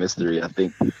to keep it a mystery. I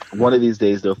think one of these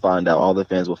days they'll find out. All the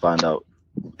fans will find out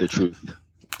the truth.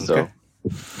 So. Okay.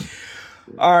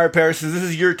 All right, Paris, this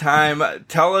is your time.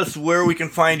 Tell us where we can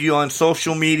find you on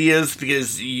social medias,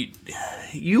 because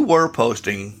you were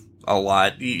posting a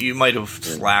lot. You might have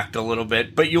slacked a little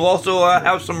bit, but you also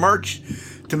have some merch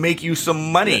to make you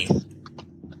some money.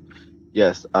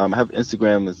 Yes. I have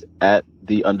Instagram is at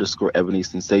 @the_Ebony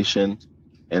Sensation,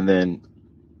 and then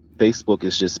Facebook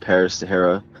is just Paris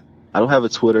Sahara. I don't have a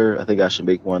Twitter. I think I should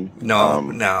make one.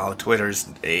 No, Twitter's.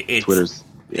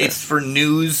 Yeah. It's for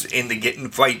news and to get in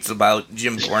fights about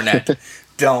Jim Cornette.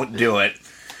 Don't do it.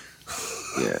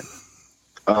 Yeah.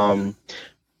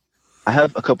 I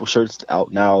have a couple shirts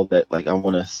out now that I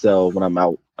want to sell when I'm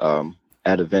out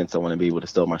at events. I want to be able to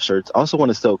sell my shirts. I also want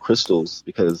to sell crystals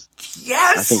because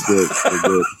yes! I think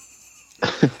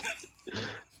they're good.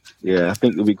 Yeah, I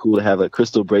think it'd be cool to have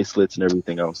crystal bracelets and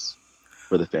everything else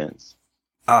for the fans.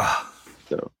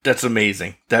 That's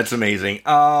amazing. That's amazing.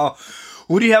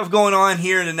 What do you have going on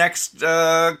here in the next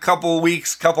couple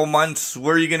weeks, couple months?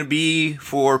 Where are you going to be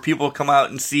for people to come out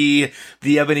and see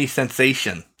the Ebony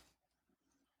Sensation?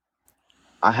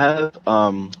 I have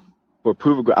for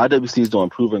Proven Ground. IWC is doing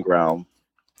Proven Ground,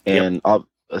 and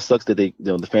it sucks that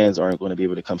the fans aren't going to be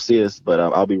able to come see us. But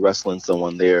I'll be wrestling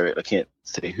someone there. I can't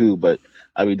say who, but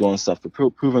I'll be doing stuff for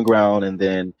Proven Ground, and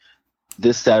then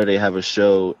this Saturday I have a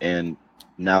show in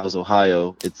Niles,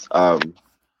 Ohio. It's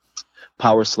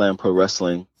Power Slam Pro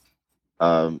Wrestling,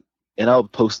 and I'll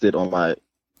post it on my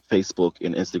Facebook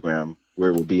and Instagram where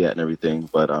it will be at and everything.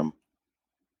 But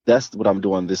that's what I'm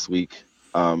doing this week.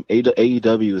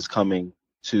 AEW is coming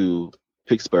to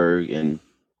Pittsburgh, and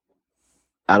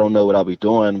I don't know what I'll be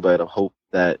doing, but I hope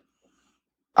that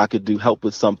I could help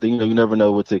with something. You never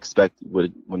know what to expect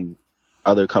when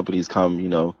other companies come.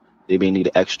 They may need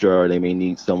an extra, or they may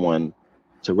need someone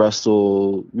to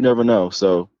wrestle. You never know.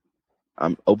 So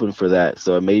I'm open for that.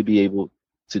 So I may be able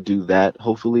to do that,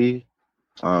 hopefully.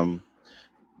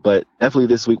 But definitely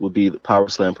this week will be the Power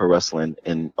Slam Pro Wrestling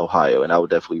in Ohio, and I would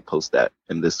definitely post that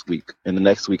in this week. And the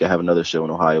next week I have another show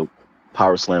in Ohio,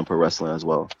 Power Slam Pro Wrestling as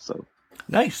well. So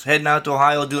nice. Heading out to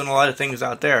Ohio, doing a lot of things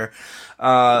out there.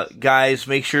 Guys,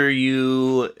 make sure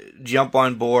you jump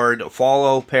on board.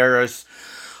 Follow Paris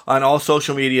on all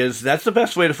social medias. That's the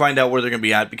best way to find out where they're going to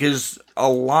be at, because a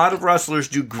lot of wrestlers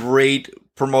do great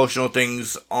promotional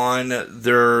things on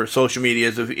their social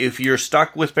medias. If you're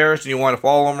stuck with Paris and you want to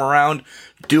follow him around,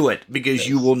 do it, because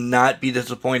you will not be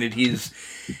disappointed. He's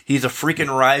a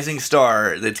freaking rising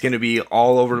star that's going to be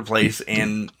all over the place,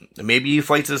 and maybe he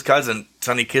fights his cousin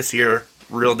Sonny Kiss here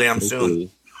real damn soon.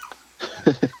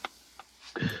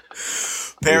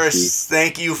 Paris,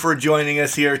 thank you for joining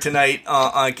us here tonight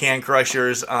on Can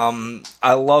Crushers.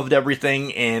 I loved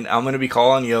everything, and I'm going to be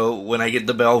calling you when I get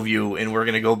to Bellevue, and we're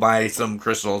going to go buy some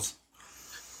crystals.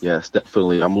 Yes,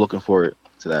 definitely. I'm looking forward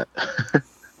to that.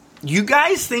 You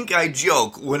guys think I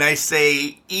joke when I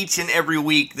say each and every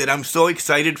week that I'm so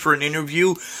excited for an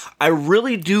interview. I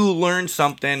really do learn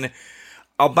something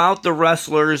about the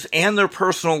wrestlers and their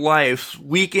personal lives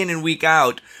week in and week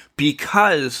out,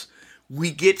 because we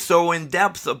get so in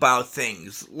depth about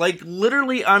things. Like,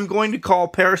 literally, I'm going to call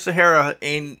Paris Sahara,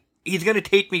 and he's going to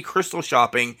take me crystal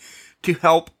shopping to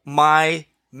help my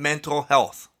mental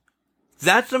health.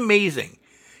 That's amazing.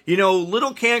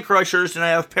 Little Can Crushers, and I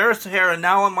have Paris Sahara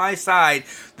now on my side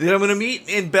that I'm going to meet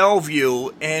in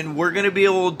Bellevue, and we're going to be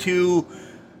able to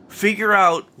figure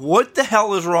out what the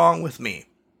hell is wrong with me.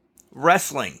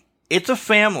 Wrestling. It's a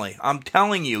family. I'm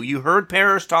telling you. You heard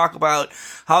Paris talk about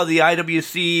how the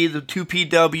IWC, the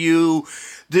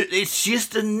 2PW, it's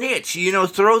just a niche,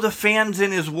 throw the fans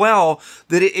in as well,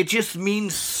 that it just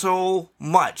means so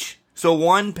much. So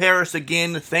one, Paris,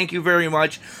 again, thank you very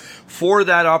much for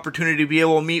that opportunity to be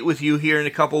able to meet with you here in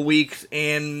a couple weeks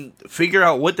and figure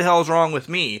out what the hell's wrong with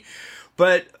me.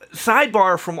 But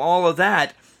sidebar from all of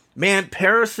that, man,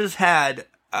 Paris has had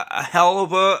a hell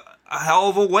of a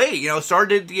way.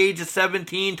 Started at the age of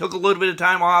 17, took a little bit of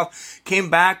time off, came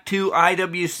back to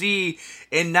IWC,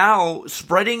 and now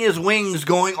spreading his wings,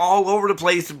 going all over the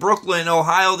place. Brooklyn,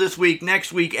 Ohio this week,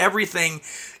 next week, everything.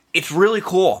 It's really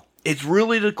cool. It's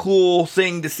really the cool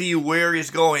thing to see where he's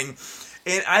going.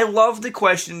 And I love the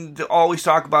question to always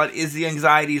talk about, is the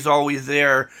anxiety is always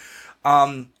there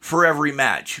for every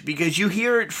match? Because you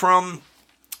hear it from,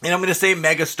 and I'm going to say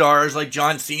megastars like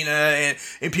John Cena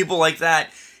and people like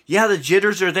that. Yeah, the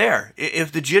jitters are there.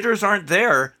 If the jitters aren't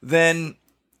there, then,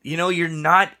 you're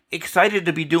not excited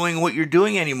to be doing what you're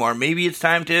doing anymore. Maybe it's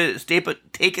time to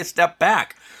take a step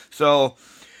back. So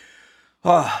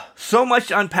much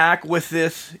to unpack with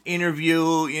this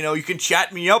interview. You can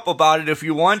chat me up about it if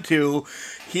you want to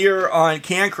here on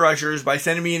Can Crushers by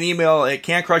sending me an email at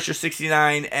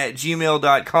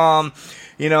cancrusher69@gmail.com.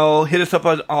 Hit us up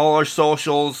on all our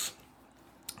socials.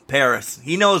 Paris,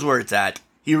 he knows where it's at.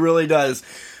 He really does.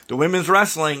 The women's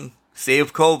wrestling,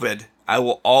 save COVID. I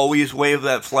will always wave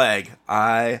that flag.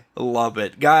 I love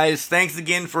it. Guys, thanks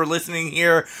again for listening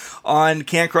here on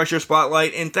Can Crusher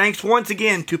Spotlight. And thanks once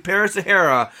again to Paris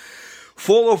Sahara,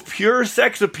 full of pure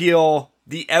sex appeal,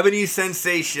 the Ebony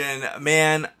Sensation.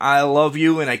 Man, I love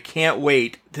you, and I can't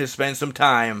wait to spend some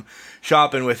time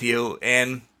shopping with you.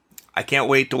 And I can't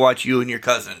wait to watch you and your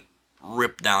cousin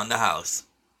rip down the house.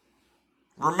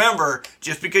 Remember,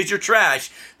 just because you're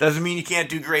trash doesn't mean you can't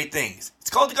do great things.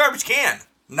 It's called the garbage can,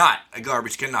 not a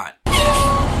garbage cannot.